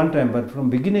only one time, but from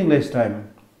beginningless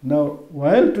time, now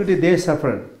while today they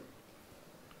suffer,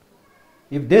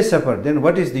 if they suffer, then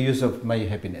what is the use of my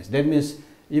happiness? That means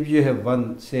if you have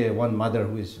one mother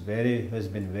who has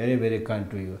been very, very kind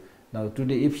to you, now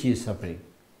today if she is suffering,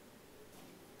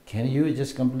 can you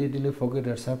just completely forget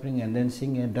her suffering and then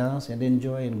sing and dance and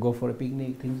enjoy and go for a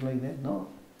picnic, things like that? No.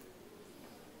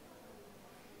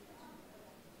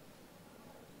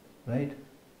 Right?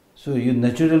 So you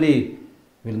naturally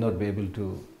will not be able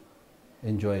to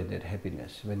enjoy that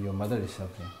happiness when your mother is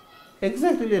suffering.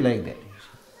 Exactly like that.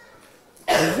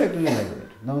 Exactly like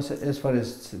that. Now as far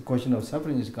as the question of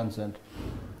suffering is concerned,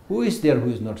 who is there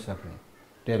who is not suffering?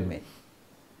 Tell me.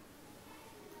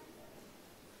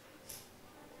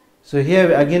 So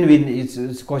here again it's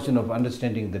a question of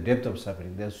understanding the depth of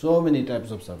suffering. There are so many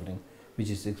types of suffering which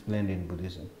is explained in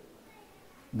Buddhism.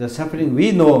 The suffering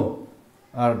we know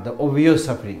are the obvious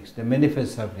sufferings, the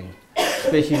manifest sufferings,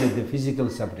 especially the physical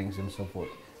sufferings and so forth.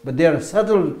 But there are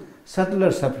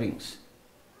subtler sufferings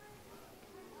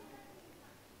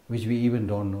which we even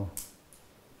don't know.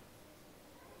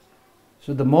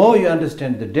 So the more you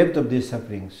understand the depth of these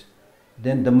sufferings,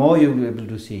 then the more you will be able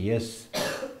to see, yes,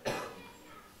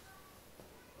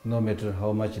 no matter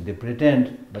how much they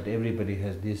pretend, but everybody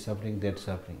has this suffering, that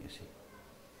suffering, you see.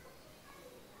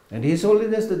 And His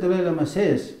Holiness the Dalai Lama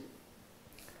says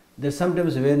that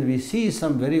sometimes when we see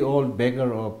some very old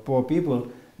beggar or poor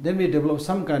people, then we develop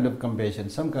some kind of compassion,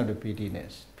 some kind of pity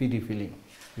feeling.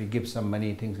 We give some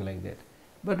money, things like that.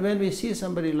 But when we see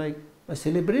somebody like a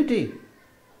celebrity,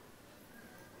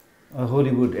 a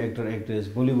Hollywood actor, actress,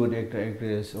 Bollywood actor,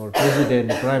 actress, or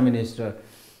president, prime minister,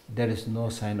 there is no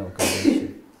sign of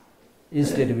compassion.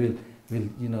 Instead,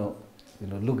 we'll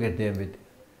look at them with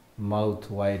mouth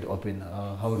wide open.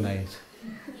 How nice,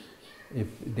 if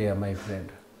they are my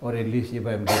friend, or at least if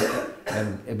I'm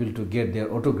able to get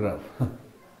their autograph,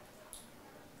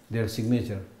 their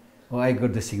signature. Oh, I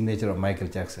got the signature of Michael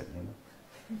Jackson.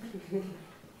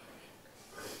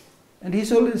 And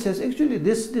His Holiness says, actually,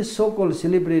 this so-called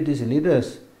celebrities,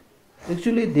 leaders,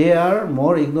 actually they are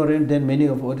more ignorant than many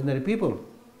of ordinary people.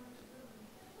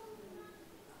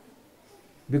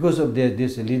 Because of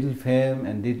this little fame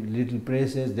and the little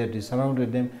praises that is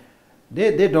surrounded them,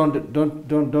 they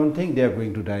don't think they are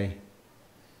going to die.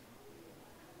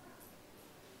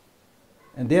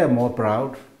 And they are more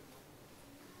proud,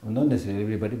 not necessarily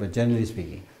everybody, but generally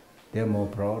speaking. They are more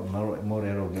proud, more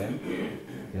arrogant,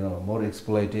 more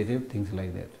exploitative, things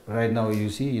like that. Right now you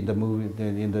see in the movie,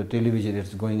 in the television,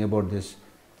 it's going about this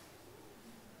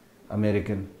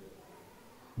American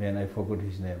man, I forgot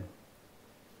his name,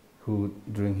 who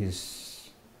during his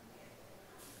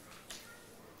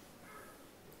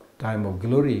time of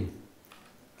glory,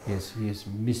 he has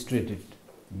mistreated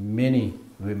many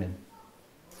women,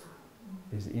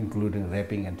 including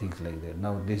raping and things like that.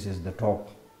 Now this is the talk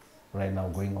right now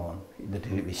going on in the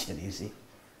television, you see.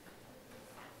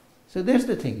 So that's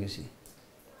the thing, you see.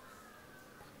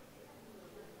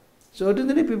 So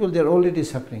ordinary people, they are already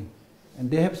suffering,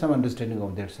 and they have some understanding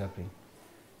of their suffering.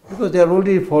 Because they are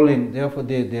already fallen, therefore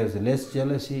there's less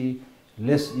jealousy,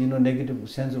 less negative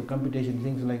sense of competition,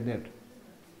 things like that.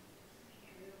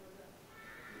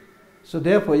 So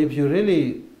therefore, if you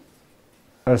really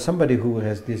are somebody who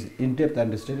has this in-depth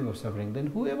understanding of suffering, then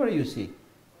whoever you see,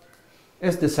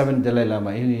 as the seventh Dalai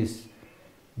Lama in his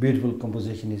beautiful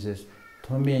composition, he says,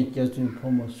 "Thome kyachun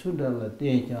phomo sudala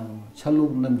tejang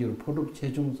chaluk namjur photuk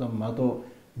chechung sam mato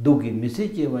dugi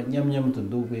misike wa nyam to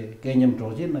dube kenyam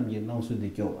troje namje nangsu de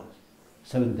kyowa."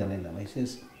 Seventh Dalai Lama, he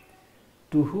says,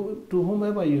 to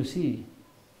whomever you see,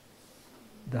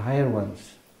 the higher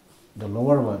ones, the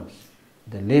lower ones,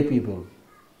 the lay people,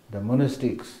 the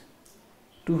monastics,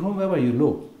 to whomever you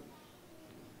look,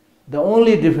 the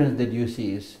only difference that you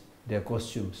see is their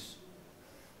costumes,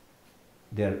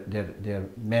 their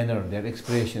manner, their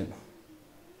expression,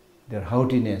 their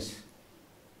haughtiness.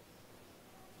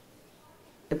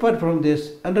 Apart from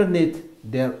this, underneath,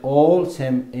 they are all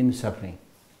same in suffering.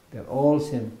 They are all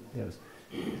same. The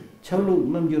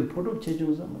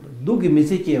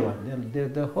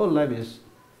whole life is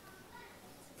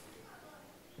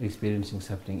experiencing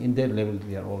suffering. In that level,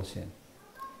 we are all same.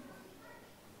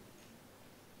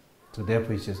 So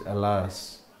therefore, it says,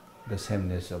 alas, the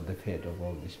sameness of the fate of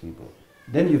all these people.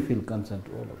 Then you feel concerned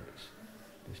to all of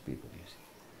these people, you see.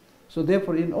 So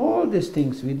therefore, in all these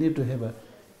things, we need to have an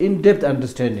in-depth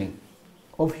understanding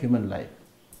of human life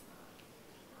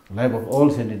of all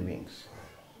sentient beings.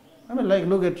 I mean, like,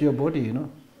 look at your body,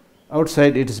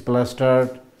 Outside it is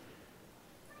plastered,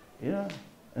 and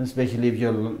especially if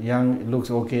you're young, it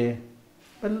looks okay.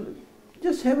 But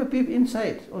just have a peep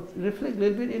inside, or reflect a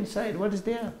little bit inside, what is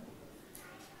there?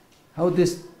 How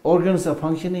these organs are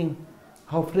functioning,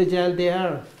 how fragile they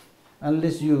are,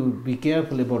 unless you be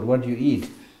careful about what you eat.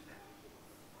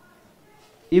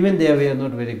 Even there we are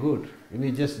not very good.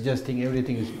 We just think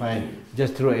everything is fine,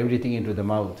 just throw everything into the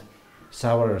mouth.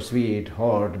 Sour, sweet,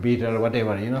 hot, bitter,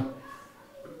 whatever,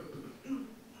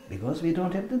 Because we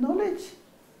don't have the knowledge.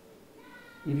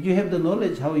 If you have the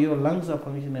knowledge how your lungs are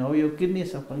functioning, how your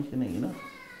kidneys are functioning,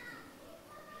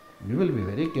 you will be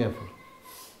very careful.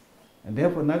 And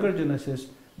therefore Nagarjuna says,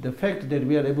 the fact that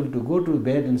we are able to go to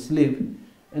bed and sleep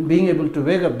and being able to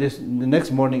wake up the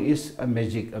next morning is a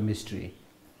magic, a mystery.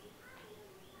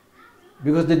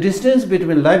 Because the distance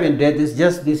between life and death is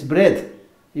just this breath.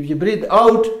 If you breathe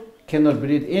out, cannot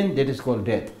breathe in, that is called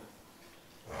death.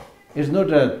 It's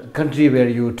not a country where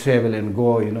you travel and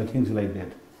go, things like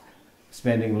that.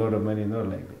 Spending a lot of money, not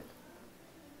like that.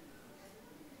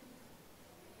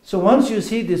 So once you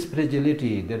see this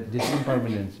fragility, this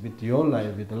impermanence with your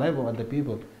life, with the life of other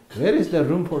people, where is the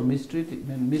room for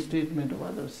mistreatment of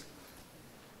others?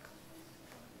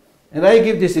 And I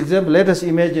give this example. Let us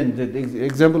imagine the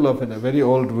example of a very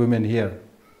old woman here,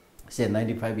 say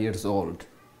 95 years old.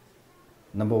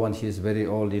 Number one, she is very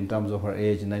old in terms of her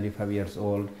age, 95 years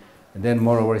old. And then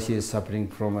moreover, she is suffering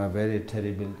from a very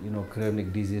terrible,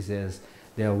 chronic diseases.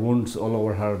 There are wounds all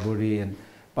over her body and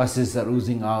pusses are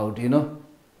oozing out,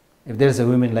 If there is a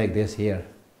woman like this here,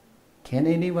 can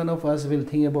any one of us will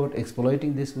think about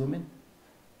exploiting this woman?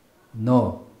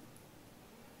 No.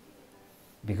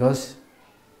 Because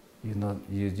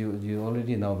you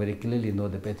already now very clearly know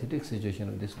the pathetic situation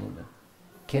of this woman.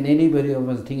 Can anybody of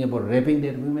us think about raping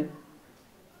that woman?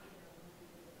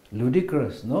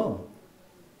 Ludicrous, no.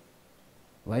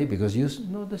 Why? Because you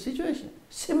know the situation.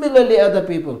 Similarly, other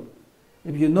people,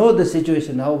 if you know the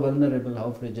situation, how vulnerable,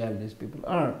 how fragile these people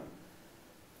are,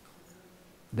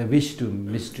 the wish to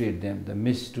mistreat them, the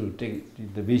wish to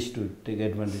take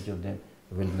advantage of them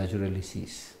will naturally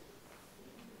cease.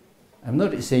 I'm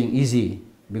not saying easy,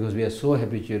 because we are so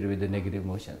habituated with the negative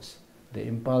emotions. The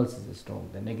impulse is strong,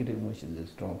 the negative emotions is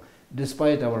strong.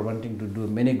 Despite our wanting to do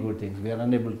many good things, we are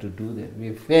unable to do that.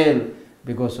 We fail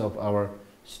because of our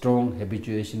strong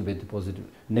habituation with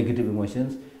negative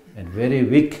emotions and very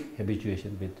weak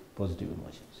habituation with positive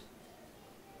emotions.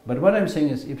 But what I'm saying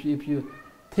is, if you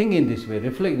think in this way,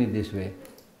 reflect in this way,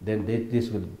 then this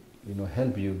will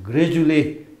help you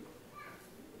gradually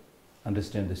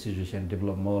understand the situation,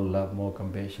 develop more love, more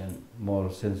compassion,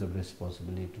 more sense of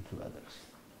responsibility to others.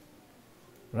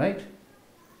 Right?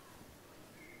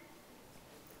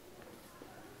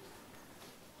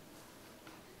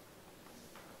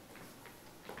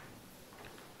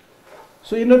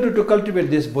 So in order to cultivate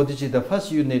this bodhicitta,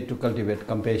 first you need to cultivate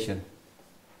compassion.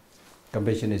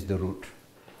 Compassion is the root.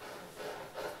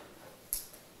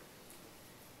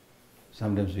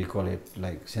 Sometimes we call it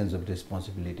like sense of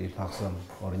responsibility, laksam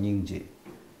or nyingje.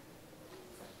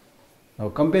 Now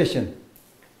compassion,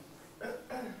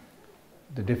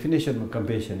 the definition of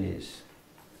compassion is,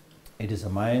 it is a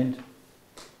mind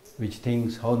which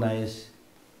thinks how nice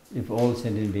if all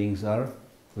sentient beings are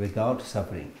without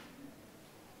suffering.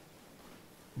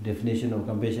 Definition of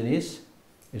compassion is,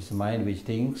 it's a mind which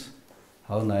thinks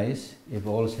how nice if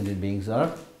all sentient beings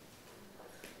are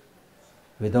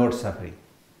without suffering.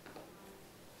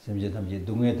 How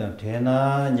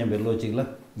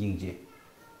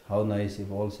nice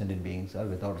if all sentient beings are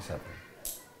without suffering.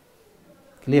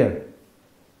 Clear?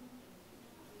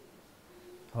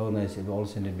 How nice if all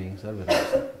sentient beings are without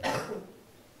suffering.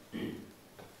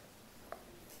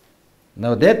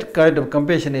 Now that kind of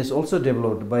compassion is also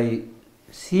developed by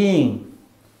seeing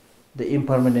the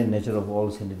impermanent nature of all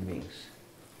sentient beings,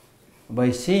 by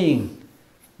seeing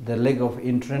the lack of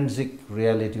intrinsic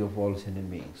reality of all sentient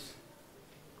beings.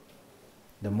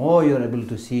 The more you are able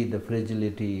to see the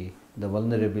fragility, the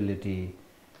vulnerability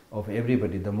of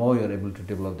everybody, the more you are able to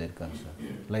develop that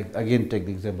concern. Like again, take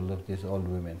the example of these old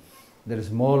women. There is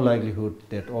more likelihood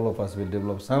that all of us will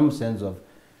develop some sense of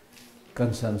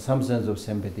concern, some sense of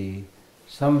sympathy,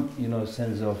 some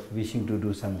sense of wishing to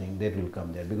do something. That will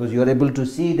come there because you are able to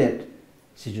see that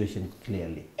situation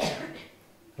clearly,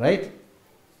 right?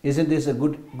 Isn't this a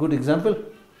good example?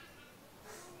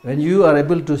 When you are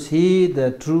able to see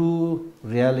the true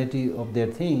reality of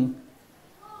that thing,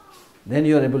 then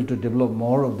you are able to develop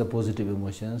more of the positive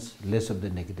emotions, less of the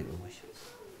negative emotions.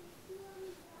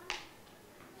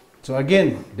 So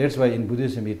again, that's why in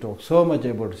Buddhism we talk so much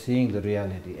about seeing the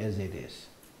reality as it is,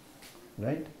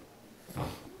 right?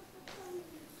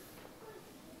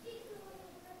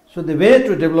 So the way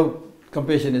to develop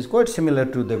compassion is quite similar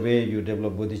to the way you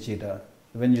develop bodhicitta.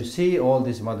 When you see all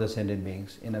these mother sentient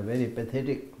beings in a very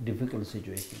pathetic, difficult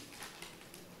situation.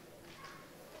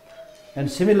 And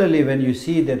similarly, when you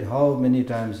see that how many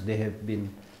times they have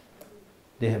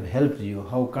helped you,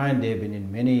 how kind they have been in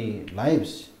many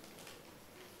lives,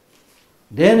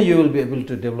 then you will be able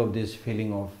to develop this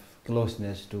feeling of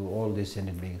closeness to all these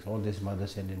sentient beings, all these mother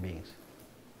sentient beings.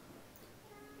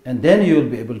 And then you will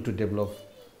be able to develop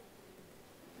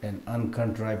an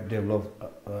uncontrived,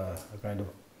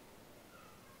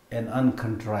 an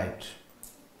uncontrived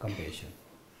compassion.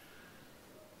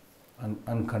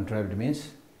 Uncontrived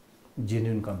means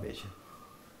genuine compassion.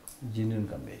 Genuine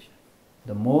compassion.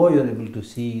 The more you are able to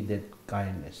see that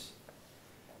kindness,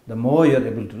 the more you are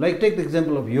able to, like take the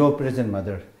example of your present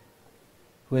mother,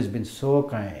 who has been so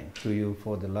kind to you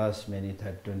for the last 20,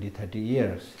 30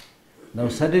 years. Now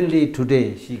suddenly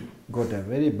today she got a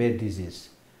very bad disease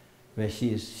where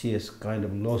she has kind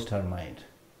of lost her mind.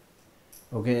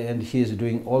 Okay, and she is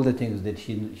doing all the things that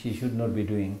she should not be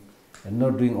doing, and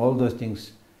not doing all those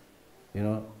things,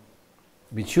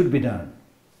 which should be done.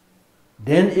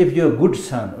 Then if you are a good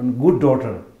son and good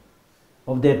daughter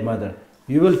of that mother,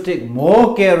 you will take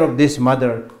more care of this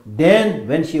mother than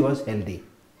when she was healthy.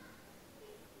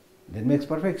 That makes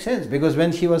perfect sense, because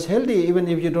when she was healthy, even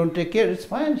if you don't take care, it's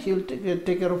fine, she will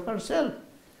take care of herself.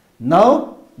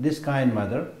 Now, this kind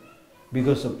mother,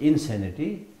 because of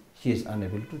insanity, she is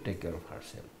unable to take care of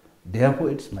herself. Therefore,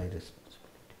 it's my responsibility.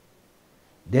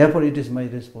 Therefore, it is my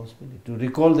responsibility to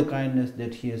recall the kindness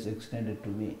that she has extended to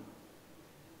me.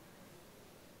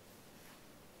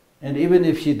 And even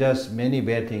if she does many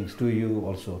bad things to you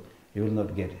also, you will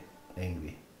not get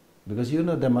angry. Because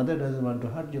the mother doesn't want to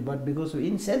hurt you, but because of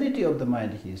insanity of the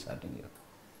mind, she is hurting you.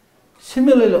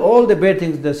 Similarly, all the bad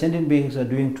things the sentient beings are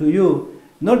doing to you,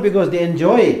 not because they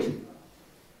enjoy it,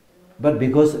 but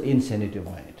because of insanity of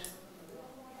mind.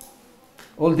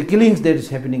 All the killings that is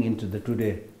happening into the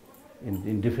today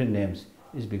in different names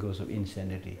is because of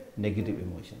insanity, negative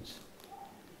emotions.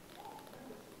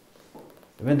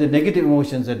 When the negative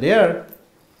emotions are there,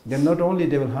 then not only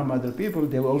they will harm other people,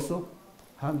 they will also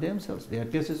harm themselves. There are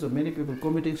cases of many people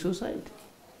committing suicide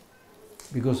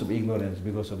because of ignorance,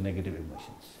 because of negative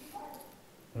emotions.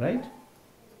 Right?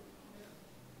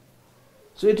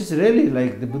 So it is really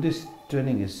like the Buddhist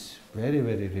training is very,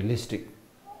 very realistic.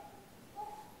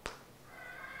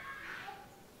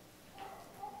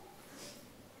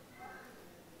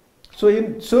 So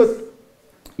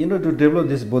to develop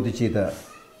this bodhicitta,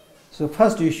 so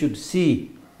first you should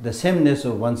see the sameness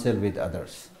of oneself with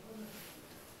others.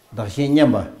 We are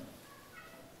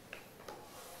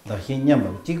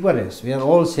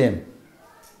all same.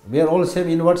 We are all same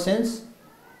in what sense?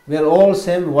 We are all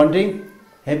same wanting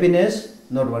happiness,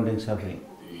 not wanting suffering.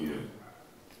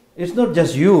 It's not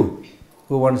just you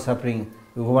who wants suffering,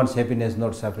 who wants happiness,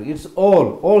 not suffering. It's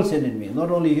all sentient beings, not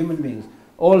only human beings,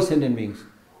 all sentient beings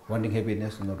wanting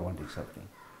happiness and not wanting suffering.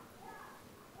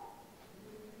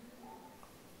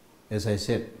 As I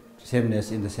said,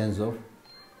 sameness in the sense of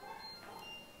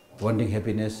wanting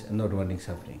happiness and not wanting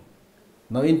suffering.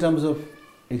 Now in terms of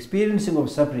experiencing of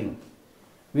suffering,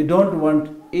 we don't want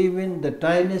even the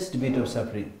tiniest bit of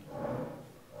suffering.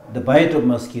 The bite of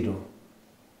mosquito,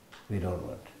 we don't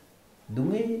want.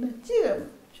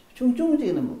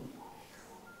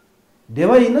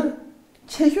 Devaina,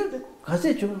 chechu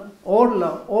kase chungna, or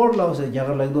se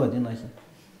jaga lagdo adinashi.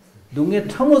 Dunge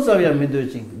tamosavya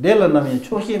midoching, dela nami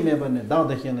choshi mebane,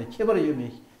 dada hina, chebar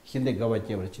yumi, hinde gawa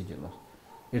chebar chijila.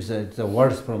 It's a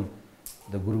words from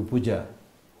the Guru Puja,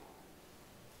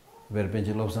 where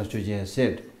Pancha Lobsang Chuji has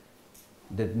said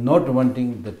that not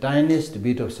wanting the tiniest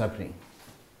bit of suffering,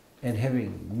 and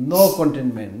having no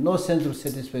contentment, no sense of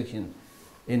satisfaction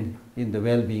in the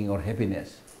well-being or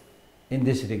happiness. In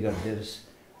this regard, there is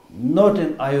not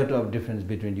an iota of difference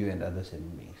between you and other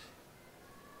sentient beings.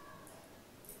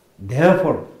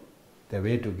 Therefore, the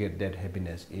way to get that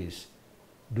happiness is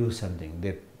do something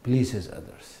that pleases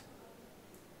others.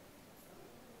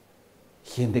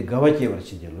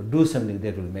 Do something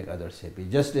that will make others happy,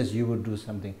 just as you would do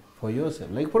something for yourself.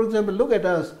 Like, for example, look at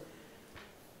us.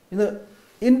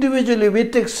 Individually we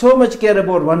take so much care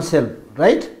about oneself,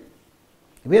 right?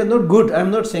 We are not good. I am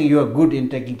not saying you are good in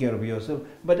taking care of yourself,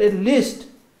 but at least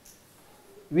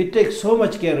we take so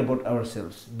much care about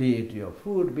ourselves, be it your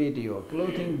food, be it your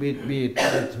clothing, be it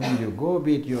with whom you go,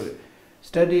 be it your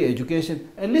study, education.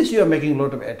 At least you are making a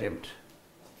lot of attempt.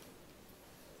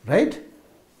 Right?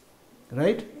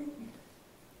 Right?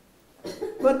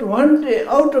 But one day,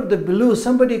 out of the blue,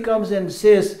 somebody comes and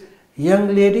says,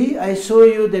 young lady, I saw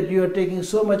you that you are taking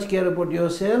so much care about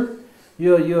yourself.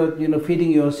 You're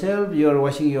feeding yourself, you're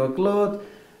washing your clothes,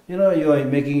 you are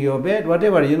making your bed,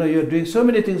 whatever, you're doing so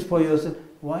many things for yourself.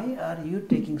 Why are you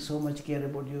taking so much care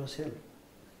about yourself?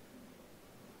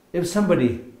 If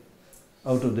somebody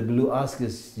out of the blue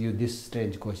asks you this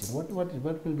strange question,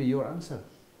 what will be your answer?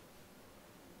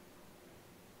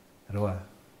 Rawa,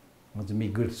 me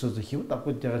good so the hiu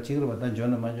tapu jaga chigru bata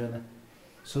jona majona.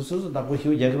 So tapu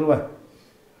hiu jagruwa.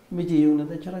 Miji yung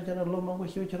na chara lo mango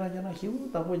hiu chara hiu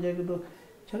tapu jagru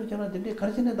chara dinde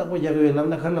kharjine tapu jagru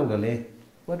lamna kharlaw gale.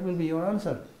 What will be your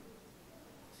answer?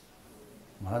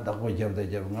 Ma tapu jabda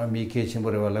jab nga mi ke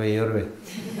chimbore wala yorwe.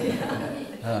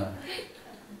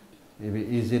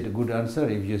 Is it a good answer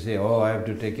if you say, oh, I have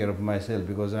to take care of myself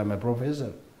because I'm a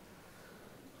professor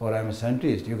or I'm a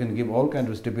scientist? You can give all kinds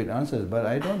of stupid answers, but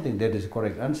I don't think that is the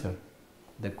correct answer.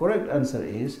 The correct answer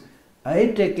is,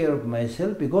 I take care of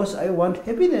myself because I want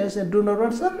happiness and do not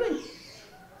want suffering.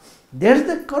 That's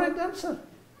the correct answer.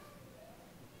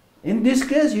 In this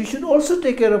case, you should also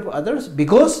take care of others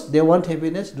because they want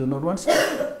happiness, do not want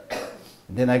suffering.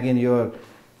 Then again, your,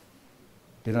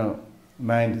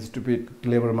 mind, stupid,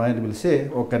 clever mind will say,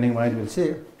 or cunning mind will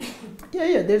say,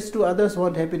 yeah, that's true, others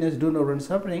want happiness, do not want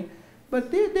suffering,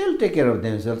 but they'll take care of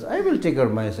themselves. I will take care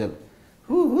of myself.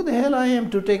 Who the hell I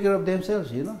am to take care of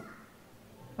themselves,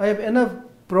 I have enough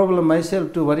problem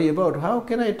myself to worry about. How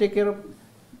can I take care of?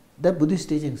 The Buddhist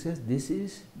teaching says this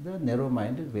is the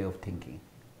narrow-minded way of thinking.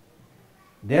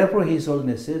 Therefore, His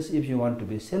Holiness says, if you want to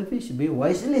be selfish, be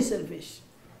wisely selfish.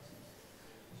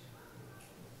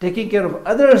 Taking care of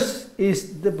others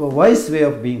is the wise way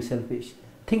of being selfish.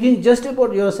 Thinking just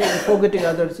about yourself and forgetting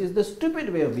others is the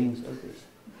stupid way of being selfish.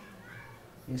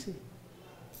 You see?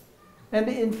 And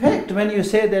in fact, when you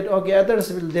say that, okay,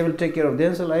 they will take care of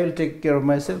themselves, I will take care of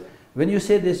myself. When you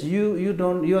say this, you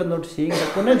are not seeing the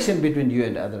connection between you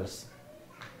and others.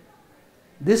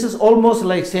 This is almost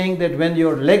like saying that when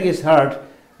your leg is hurt,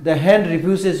 the hand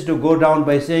refuses to go down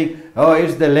by saying, oh,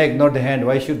 it's the leg, not the hand.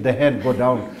 Why should the hand go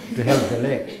down to help the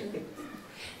leg?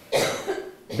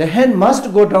 The hand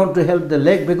must go down to help the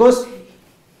leg because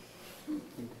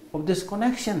of this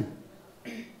connection.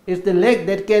 It's the leg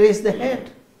that carries the hand.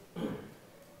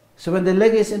 So when the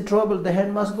leg is in trouble, the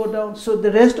hand must go down. So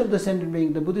the rest of the sentient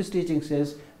being, the Buddhist teaching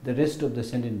says, the rest of the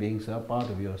sentient beings are part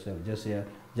of yourself, just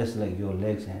like your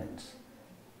legs and hands.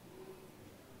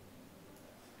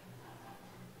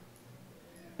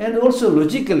 And also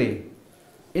logically,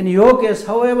 in your case,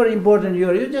 however important you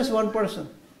are, you're just one person.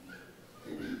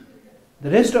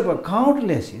 The rest of are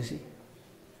countless, you see.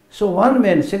 So one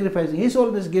man sacrificing, His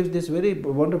Holiness gives this very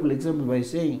wonderful example by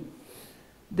saying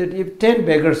that if 10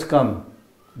 beggars come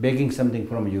begging something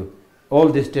from you, all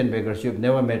these 10 beggars, you've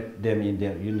never met them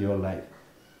in your life,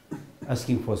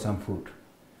 asking for some food.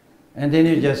 And then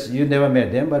you never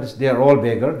met them, but they are all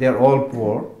beggars, they are all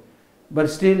poor. But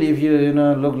still, if you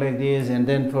look like this, and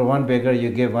then for one beggar you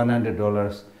give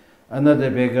 $100, another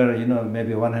beggar,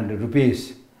 maybe 100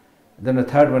 rupees. Then the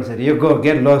third one said, you go,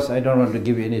 get lost, I don't want to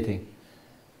give you anything.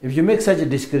 If you make such a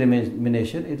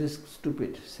discrimination, it is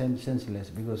stupid, senseless,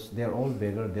 because they are all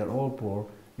beggars, they are all poor,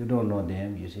 you don't know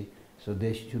them, you see. So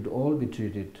they should all be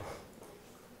treated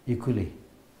equally.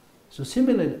 So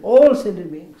similarly, all sentient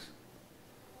beings,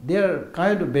 they are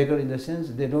kind of beggar in the sense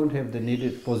they don't have the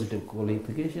needed positive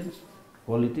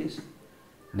qualities.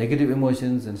 Negative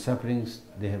emotions and sufferings,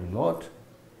 they have a lot.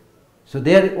 So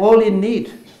they are all in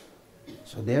need.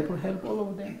 So therefore help all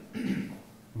of them.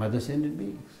 Mother sentient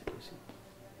beings, you see.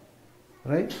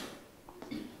 Right?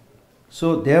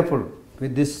 So therefore,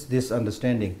 with this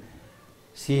understanding,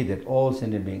 see that all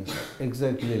sentient beings are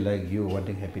exactly like you,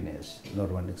 wanting happiness, not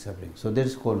wanting suffering. So that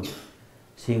is called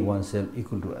seeing oneself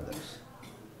equal to others.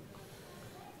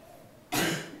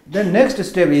 Then next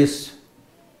step is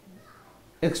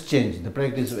exchange, the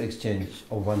practice of exchange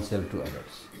of oneself to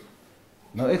others.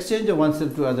 Now exchange of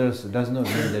oneself to others does not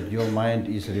mean that your mind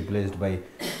is replaced by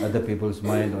other people's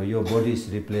mind or your body is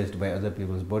replaced by other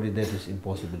people's body. That is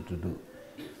impossible to do.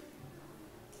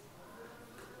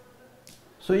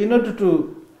 So in order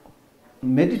to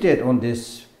meditate on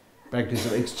this practice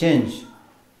of exchange,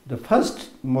 the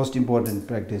first most important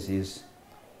practice is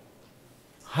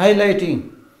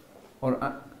highlighting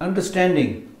or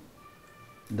understanding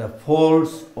the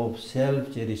faults of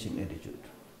self-cherishing attitude.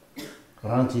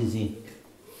 Rangchinzi,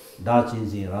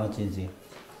 Da-chinzi, Rangchinzi,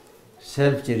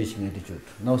 self-cherishing attitude.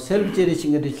 Now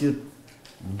self-cherishing attitude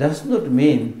does not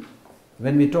mean,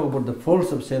 when we talk about the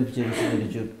faults of self-cherishing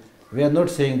attitude, we are not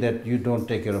saying that you don't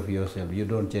take care of yourself, you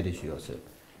don't cherish yourself.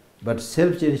 But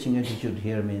self-cherishing attitude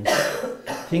here means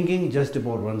thinking just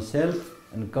about oneself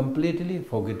and completely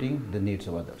forgetting the needs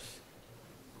of others.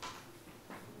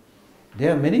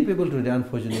 There are many people today,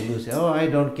 unfortunately, who say, oh, I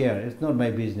don't care, it's not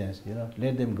my business,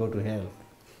 let them go to hell.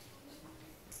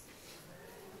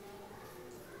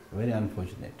 Very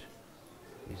unfortunate,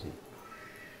 you see.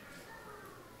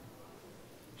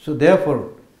 So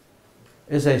therefore,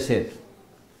 as I said,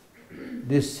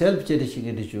 this self-cherishing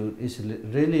attitude is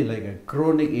really like a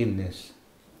chronic illness.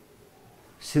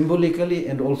 Symbolically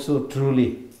and also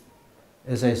truly,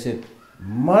 as I said,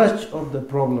 much of the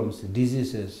problems,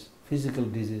 diseases, physical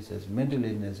diseases, mental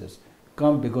illnesses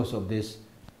come because of this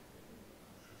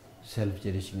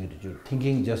self-cherishing attitude,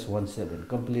 thinking just oneself and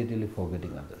completely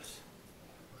forgetting others.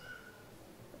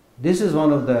 This is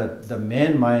one of the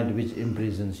main mind which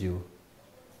imprisons you,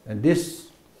 and this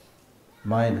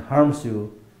mind harms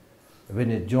you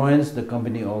when it joins the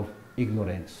company of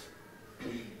ignorance.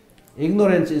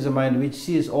 Ignorance is a mind which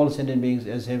sees all sentient beings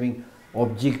as having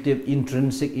objective,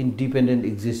 intrinsic, independent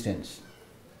existence.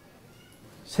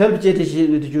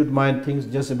 Self-cherishing attitude mind thinks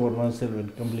just about oneself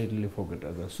and completely forget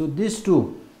others. So these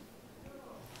two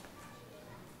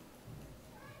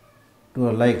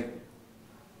are like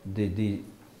the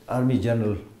army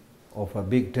general of a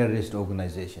big terrorist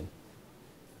organization,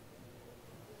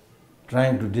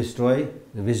 trying to destroy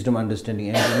the wisdom, understanding,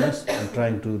 emptiness, and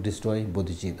trying to destroy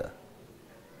bodhicitta.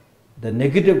 The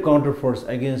negative counterforce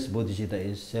against bodhicitta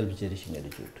is self-cherishing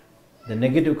attitude. The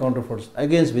negative counterforce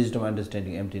against wisdom,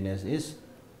 understanding, emptiness is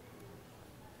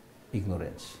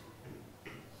ignorance,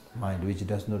 mind which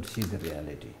does not see the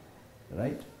reality,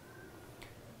 right?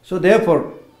 So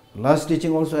therefore, last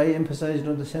teaching also I emphasized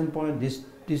on the same point,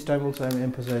 this time also I am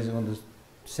emphasizing on the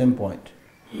same point.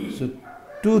 So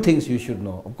two things you should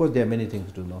know. Of course there are many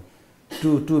things to know.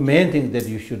 Two main things that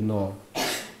you should know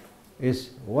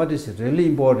is what is really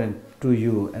important to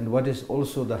you and what is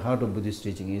also the heart of Buddhist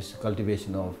teaching is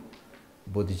cultivation of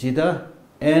bodhicitta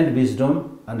and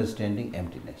wisdom, understanding,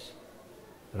 emptiness.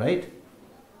 Right?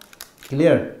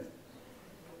 Clear?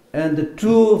 And the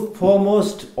two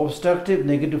foremost obstructive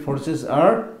negative forces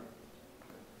are,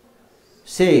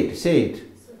 say it,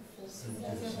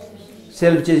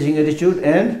 self-cherishing attitude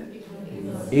and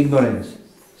ignorance.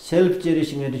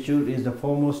 Self-cherishing attitude is the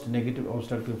foremost negative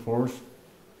obstructive force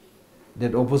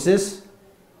that opposes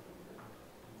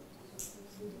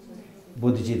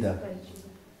bodhicitta.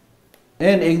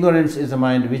 And ignorance is the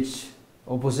mind which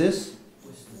opposes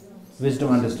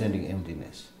wisdom, understanding,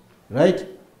 emptiness. Right?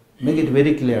 Make it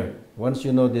very clear. Once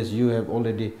you know this, you have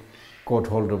already caught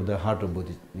hold of the heart of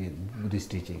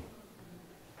Buddhist teaching.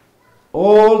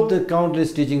 All the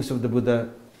countless teachings of the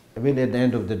Buddha will at the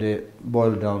end of the day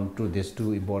boil down to these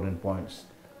two important points.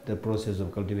 The process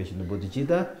of cultivation of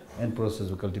bodhicitta and process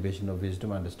of cultivation of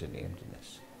wisdom, understanding,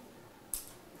 emptiness.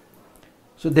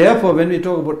 So therefore, when we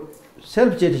talk about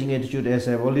self-cherishing attitude, as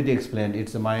I have already explained,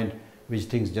 it's a mind which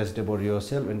thinks just about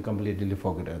yourself and completely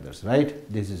forget others,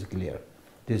 right? This is clear.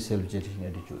 This self-cherishing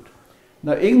attitude.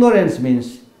 Now ignorance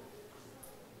means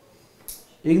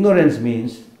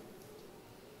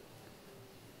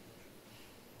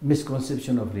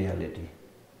misconception of reality.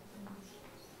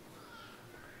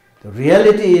 The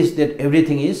reality is that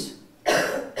everything is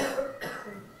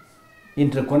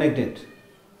interconnected.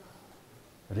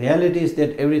 Reality is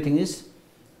that everything is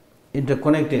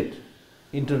interconnected,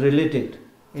 interrelated,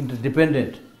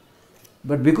 interdependent.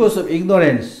 But because of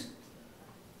ignorance,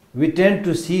 we tend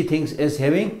to see things as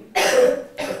having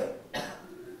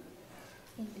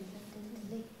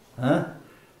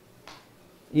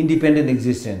independent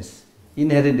existence,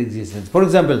 inherent existence. For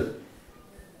example,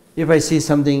 if I see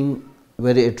something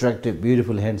very attractive,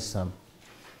 beautiful, handsome,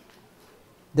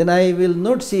 then I will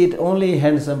not see it only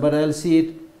handsome, but I will see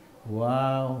it,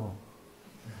 wow,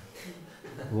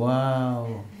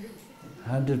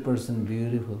 100%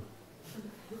 beautiful.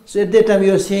 So at that time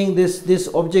you are seeing this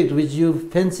object which you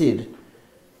fancied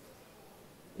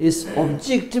is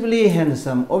objectively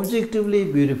handsome, objectively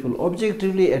beautiful,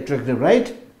 objectively attractive,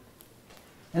 right?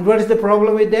 And what is the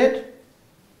problem with that?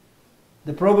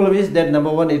 The problem is that number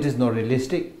one, it is not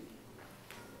realistic.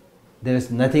 There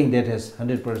is nothing that has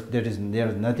 100%. There is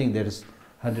nothing that is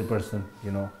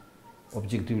 100%,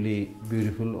 objectively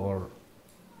beautiful or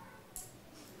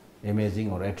amazing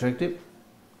or attractive.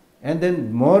 And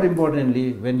then, more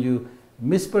importantly, when you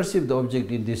misperceive the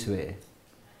object in this way,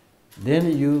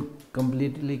 then you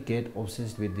completely get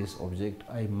obsessed with this object.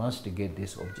 I must get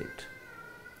this object.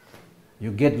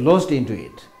 You get lost into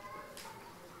it.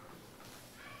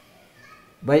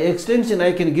 By extension,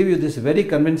 I can give you this very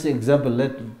convincing example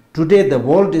that today the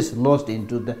world is lost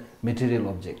into the material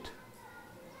object.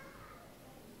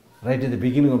 Right at the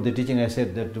beginning of the teaching, I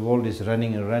said that the world is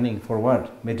running and running for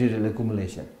what? Material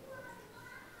accumulation.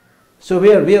 So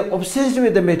we are obsessed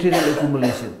with the material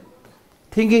accumulation,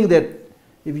 thinking that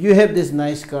if you have this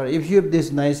nice car, if you have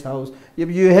this nice house, if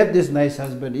you have this nice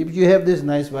husband, if you have this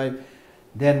nice wife,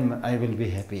 then I will be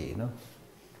happy,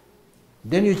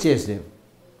 Then you chase them.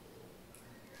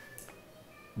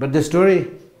 But the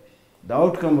story, the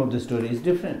outcome of the story is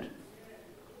different.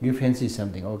 You fancy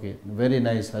something, okay, very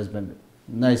nice husband,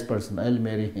 nice person, I'll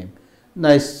marry him.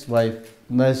 Nice wife,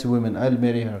 nice woman, I'll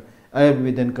marry her. I will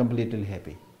be then completely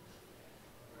happy.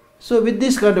 So with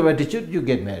this kind of attitude, you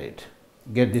get married.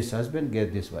 Get this husband,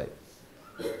 get this wife.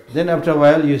 Then after a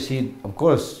while you see, of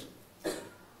course,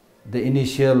 the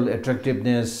initial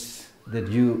attractiveness that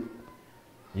you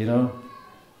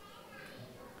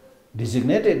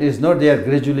designated is not there.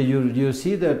 Gradually you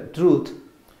see the truth.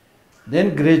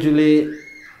 Then gradually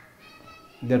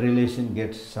the relation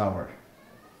gets sour.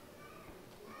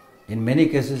 In many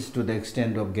cases to the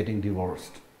extent of getting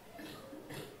divorced.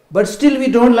 But still we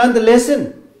don't learn the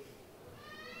lesson.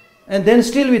 And then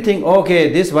still we think,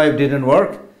 okay, this wife didn't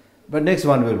work, but next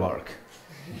one will work.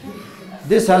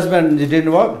 This husband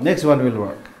didn't work, next one will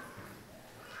work.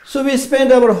 So we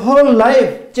spend our whole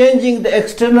life changing the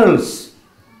externals.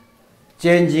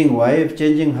 Changing wife,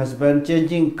 changing husband,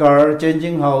 changing car,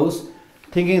 changing house,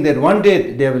 thinking that one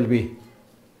day there will be.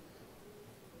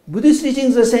 Buddhist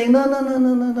teachings are saying,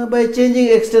 no, by changing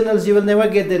externals you will never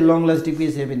get the long-lasting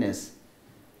peace, happiness.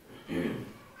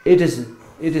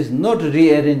 It is not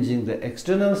rearranging the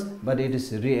externals, but it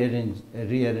is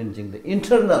rearranging the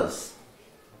internals.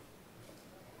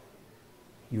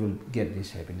 You will get this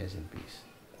happiness and peace.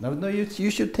 Now you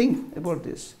should think about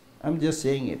this. I'm just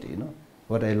saying it,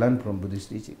 what I learned from Buddhist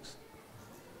teachings.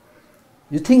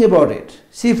 You think about it,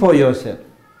 see for yourself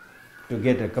to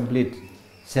get a complete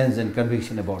sense and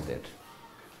conviction about that.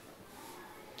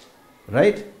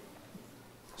 Right?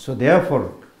 So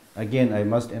therefore, again I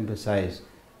must emphasize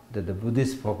that the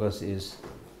Buddhist focus is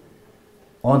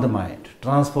on the mind,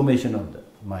 transformation of the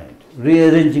mind,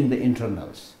 rearranging the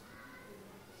internals.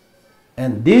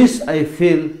 And this I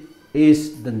feel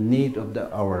is the need of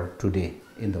the hour today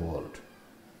in the world.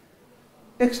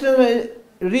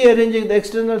 Rearranging the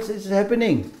externals is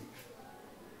happening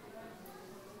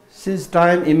since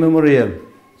time immemorial,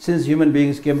 since human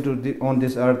beings came on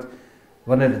this earth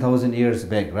 100,000 years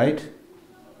back, right?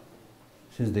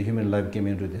 Since the human life came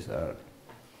into this earth.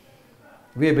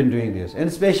 We have been doing this, and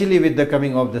especially with the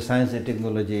coming of the science and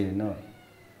technology,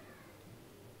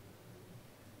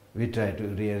 we try to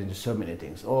rearrange so many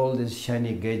things. All these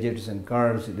shiny gadgets and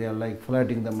cars, they are like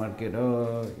flooding the market.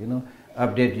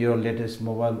 Update your latest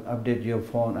mobile, update your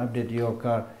phone, update your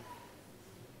car.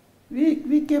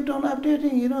 We kept on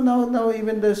updating, now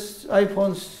even this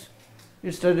iPhones,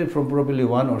 it started from probably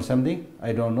 1 or something,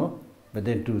 I don't know, but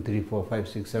then 2, 3, 4, 5,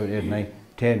 6, 7, 8, 9,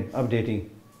 10, updating.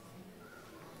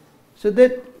 So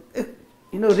that,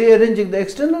 rearranging the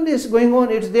external is going on,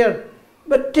 it's there.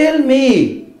 But tell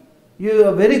me, you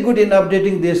are very good in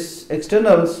updating these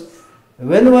externals.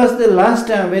 When was the last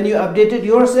time when you updated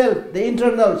yourself, the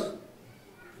internals?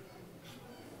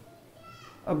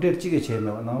 Update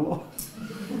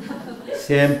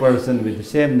same person with the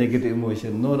same negative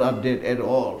emotion, no update at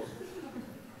all.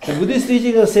 The Buddhist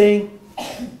teachings are saying,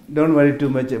 don't worry too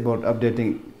much about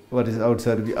updating what is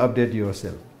outside, update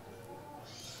yourself.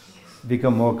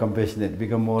 Become more compassionate,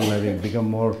 become more loving, become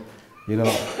more,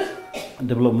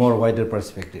 develop more wider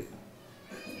perspective.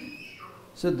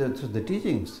 So the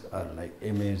teachings are like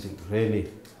amazing,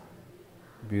 really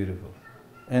beautiful.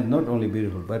 And not only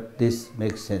beautiful, but this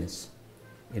makes sense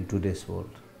in today's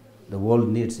world. The world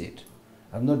needs it.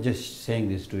 I'm not just saying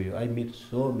this to you. I meet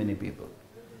so many people,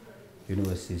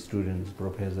 university students,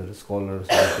 professors, scholars,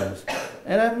 writers,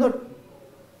 and I'm not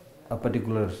a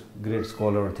particular great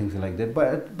scholar or things like that.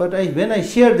 But when I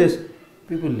share this,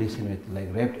 people listen with like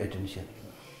rapt attention.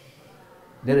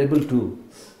 They are able to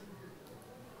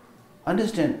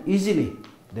understand easily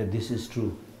that this is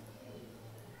true.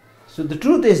 So the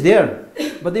truth is there,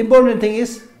 but the important thing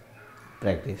is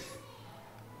practice.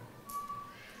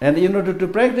 And in order to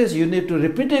practice, you need to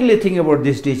repeatedly think about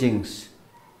these teachings.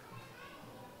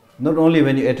 Not only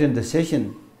when you attend the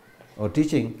session or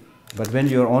teaching, but when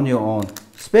you are on your own.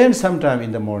 Spend some time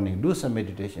in the morning, do some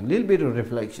meditation, little bit of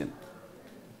reflection.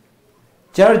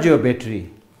 Charge your battery.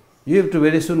 You have to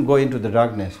very soon go into the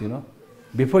darkness,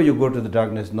 Before you go to the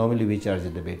darkness, normally we charge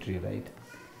the battery, right?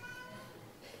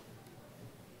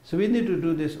 So we need to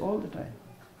do this all the time.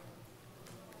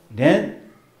 Then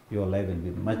your life will be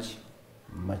much,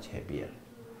 much happier.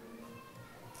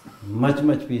 Much,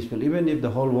 much peaceful. Even if the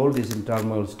whole world is in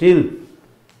turmoil, still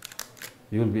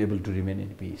you will be able to remain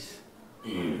in peace.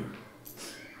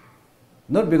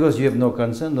 Not because you have no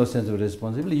concern, no sense of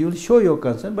responsibility. You will show your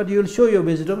concern, but you will show your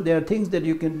wisdom. There are things that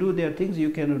you can do, there are things you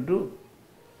cannot do.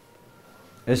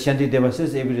 As Shantideva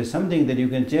says, if it is something that you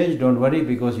can change, don't worry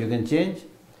because you can change.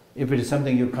 If it is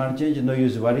something you can't change, no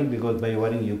use worrying because by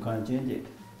worrying you can't change it.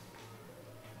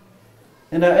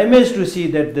 And I am amazed to see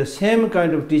that the same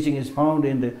kind of teaching is found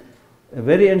in the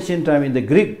very ancient time in the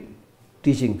Greek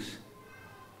teachings.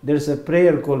 There is a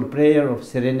prayer called Prayer of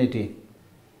Serenity.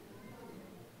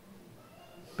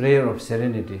 Prayer of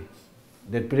Serenity.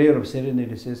 That Prayer of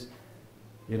Serenity says,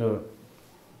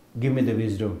 give me the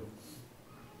wisdom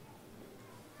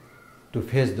to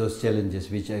face those challenges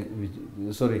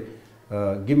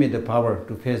give me the power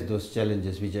to face those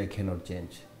challenges which I cannot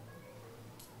change.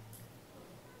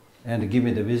 And give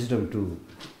me the wisdom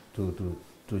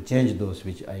to change those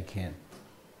which I can.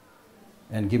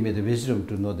 And give me the wisdom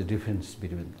to know the difference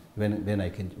between when I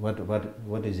can,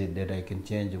 what is it that I can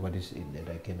change, what is it that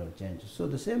I cannot change. So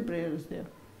the same prayer is there,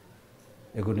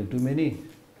 according to many,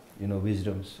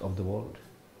 wisdoms of the world.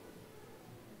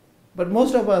 But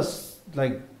most of us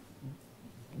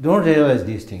don't realize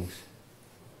these things.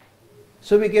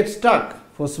 So we get stuck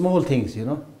for small things,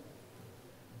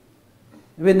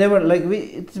 We never,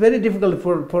 it's very difficult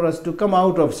for us to come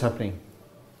out of suffering.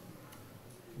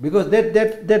 Because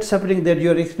that suffering that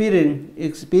you are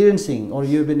experiencing or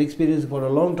you've been experiencing for a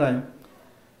long time,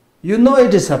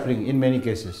 it is suffering in many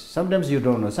cases. Sometimes you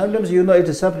don't know. Sometimes it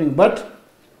is suffering, but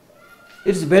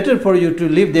it's better for you to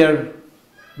live there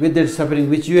with that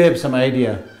suffering which you have some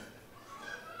idea,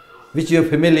 which you are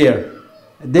familiar,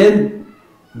 then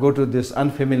go to this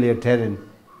unfamiliar terrain.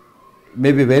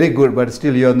 Maybe very good, but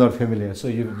still you are not familiar, so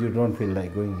you don't feel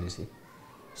like going, you see.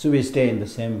 So we stay in the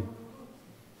same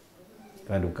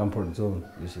kind of comfort zone,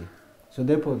 you see. So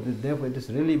therefore it is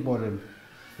really important,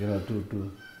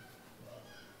 to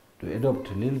adopt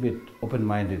a little bit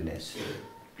open-mindedness,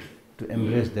 to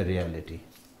embrace the reality.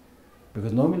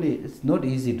 Because normally it's not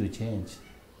easy to change,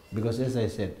 because as I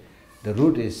said, the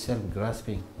root is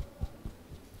self-grasping.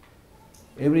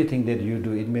 Everything that you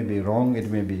do, it may be wrong,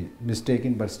 it may be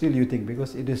mistaken, but still you think,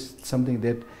 because it is something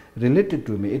that related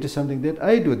to me, it is something that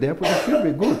I do, therefore it should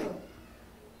be good.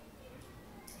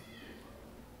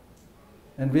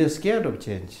 And we are scared of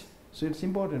change. So it's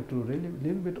important to really a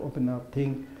little bit open up,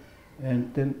 think,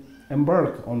 and then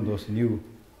embark on those new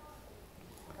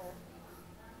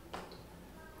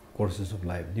courses of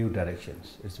life, new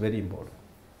directions. It's very important.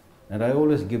 And I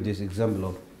always give this example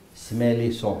of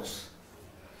smelly socks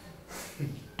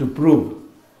to prove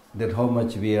that how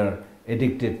much we are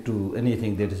addicted to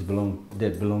anything that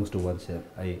belongs to oneself.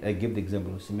 I give the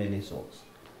example of smelly socks.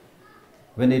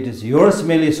 When it is your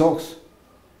smelly socks,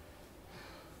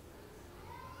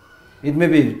 it may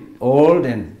be old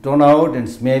and torn out and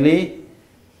smelly.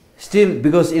 Still,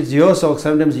 because it's your sock,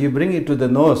 sometimes you bring it to the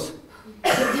nose.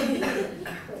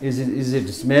 Is it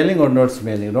smelling or not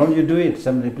smelling? Don't you do it?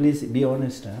 Somebody, please be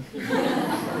honest. Huh?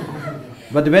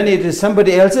 But when it is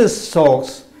somebody else's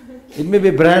socks, it may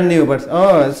be brand new, but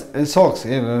it's socks.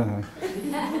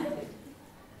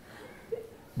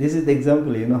 This is the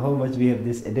example, how much we have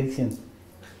this addiction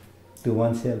to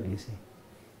oneself, you see.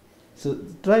 So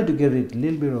try to get rid a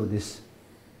little bit of this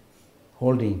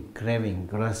holding, craving,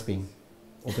 grasping,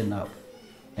 open up,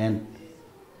 and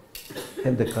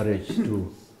have the courage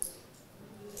to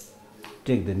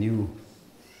take the new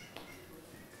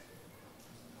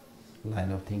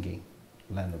line of thinking,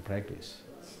 line of practice.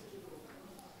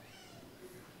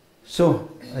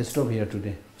 So I stop here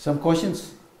today. Some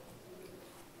questions?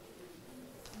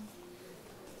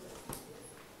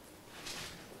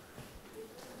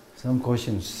 Some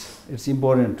questions. It's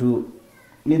important to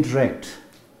interact.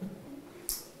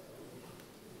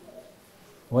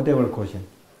 Whatever question.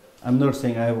 I'm not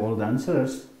saying I have all the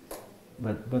answers,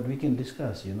 but we can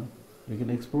discuss, we can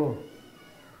explore.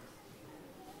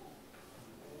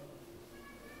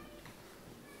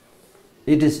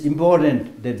 it is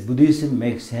important that Buddhism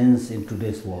makes sense in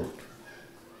today's world.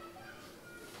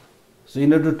 So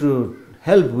in order to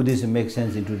help Buddhism make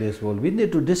sense in today's world, we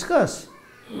need to discuss.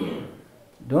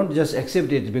 Don't just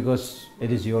accept it because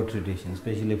it is your tradition,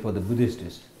 especially for the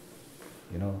Buddhists.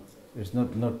 You know, it's not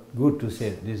good to say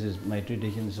this is my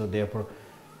tradition, so therefore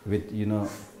with, you know,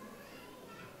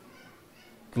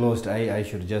 closed eye I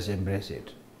should just embrace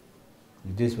it.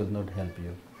 This will not help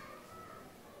you.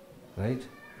 Right?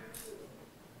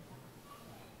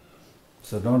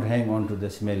 So don't hang on to the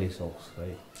smelly socks,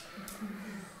 right?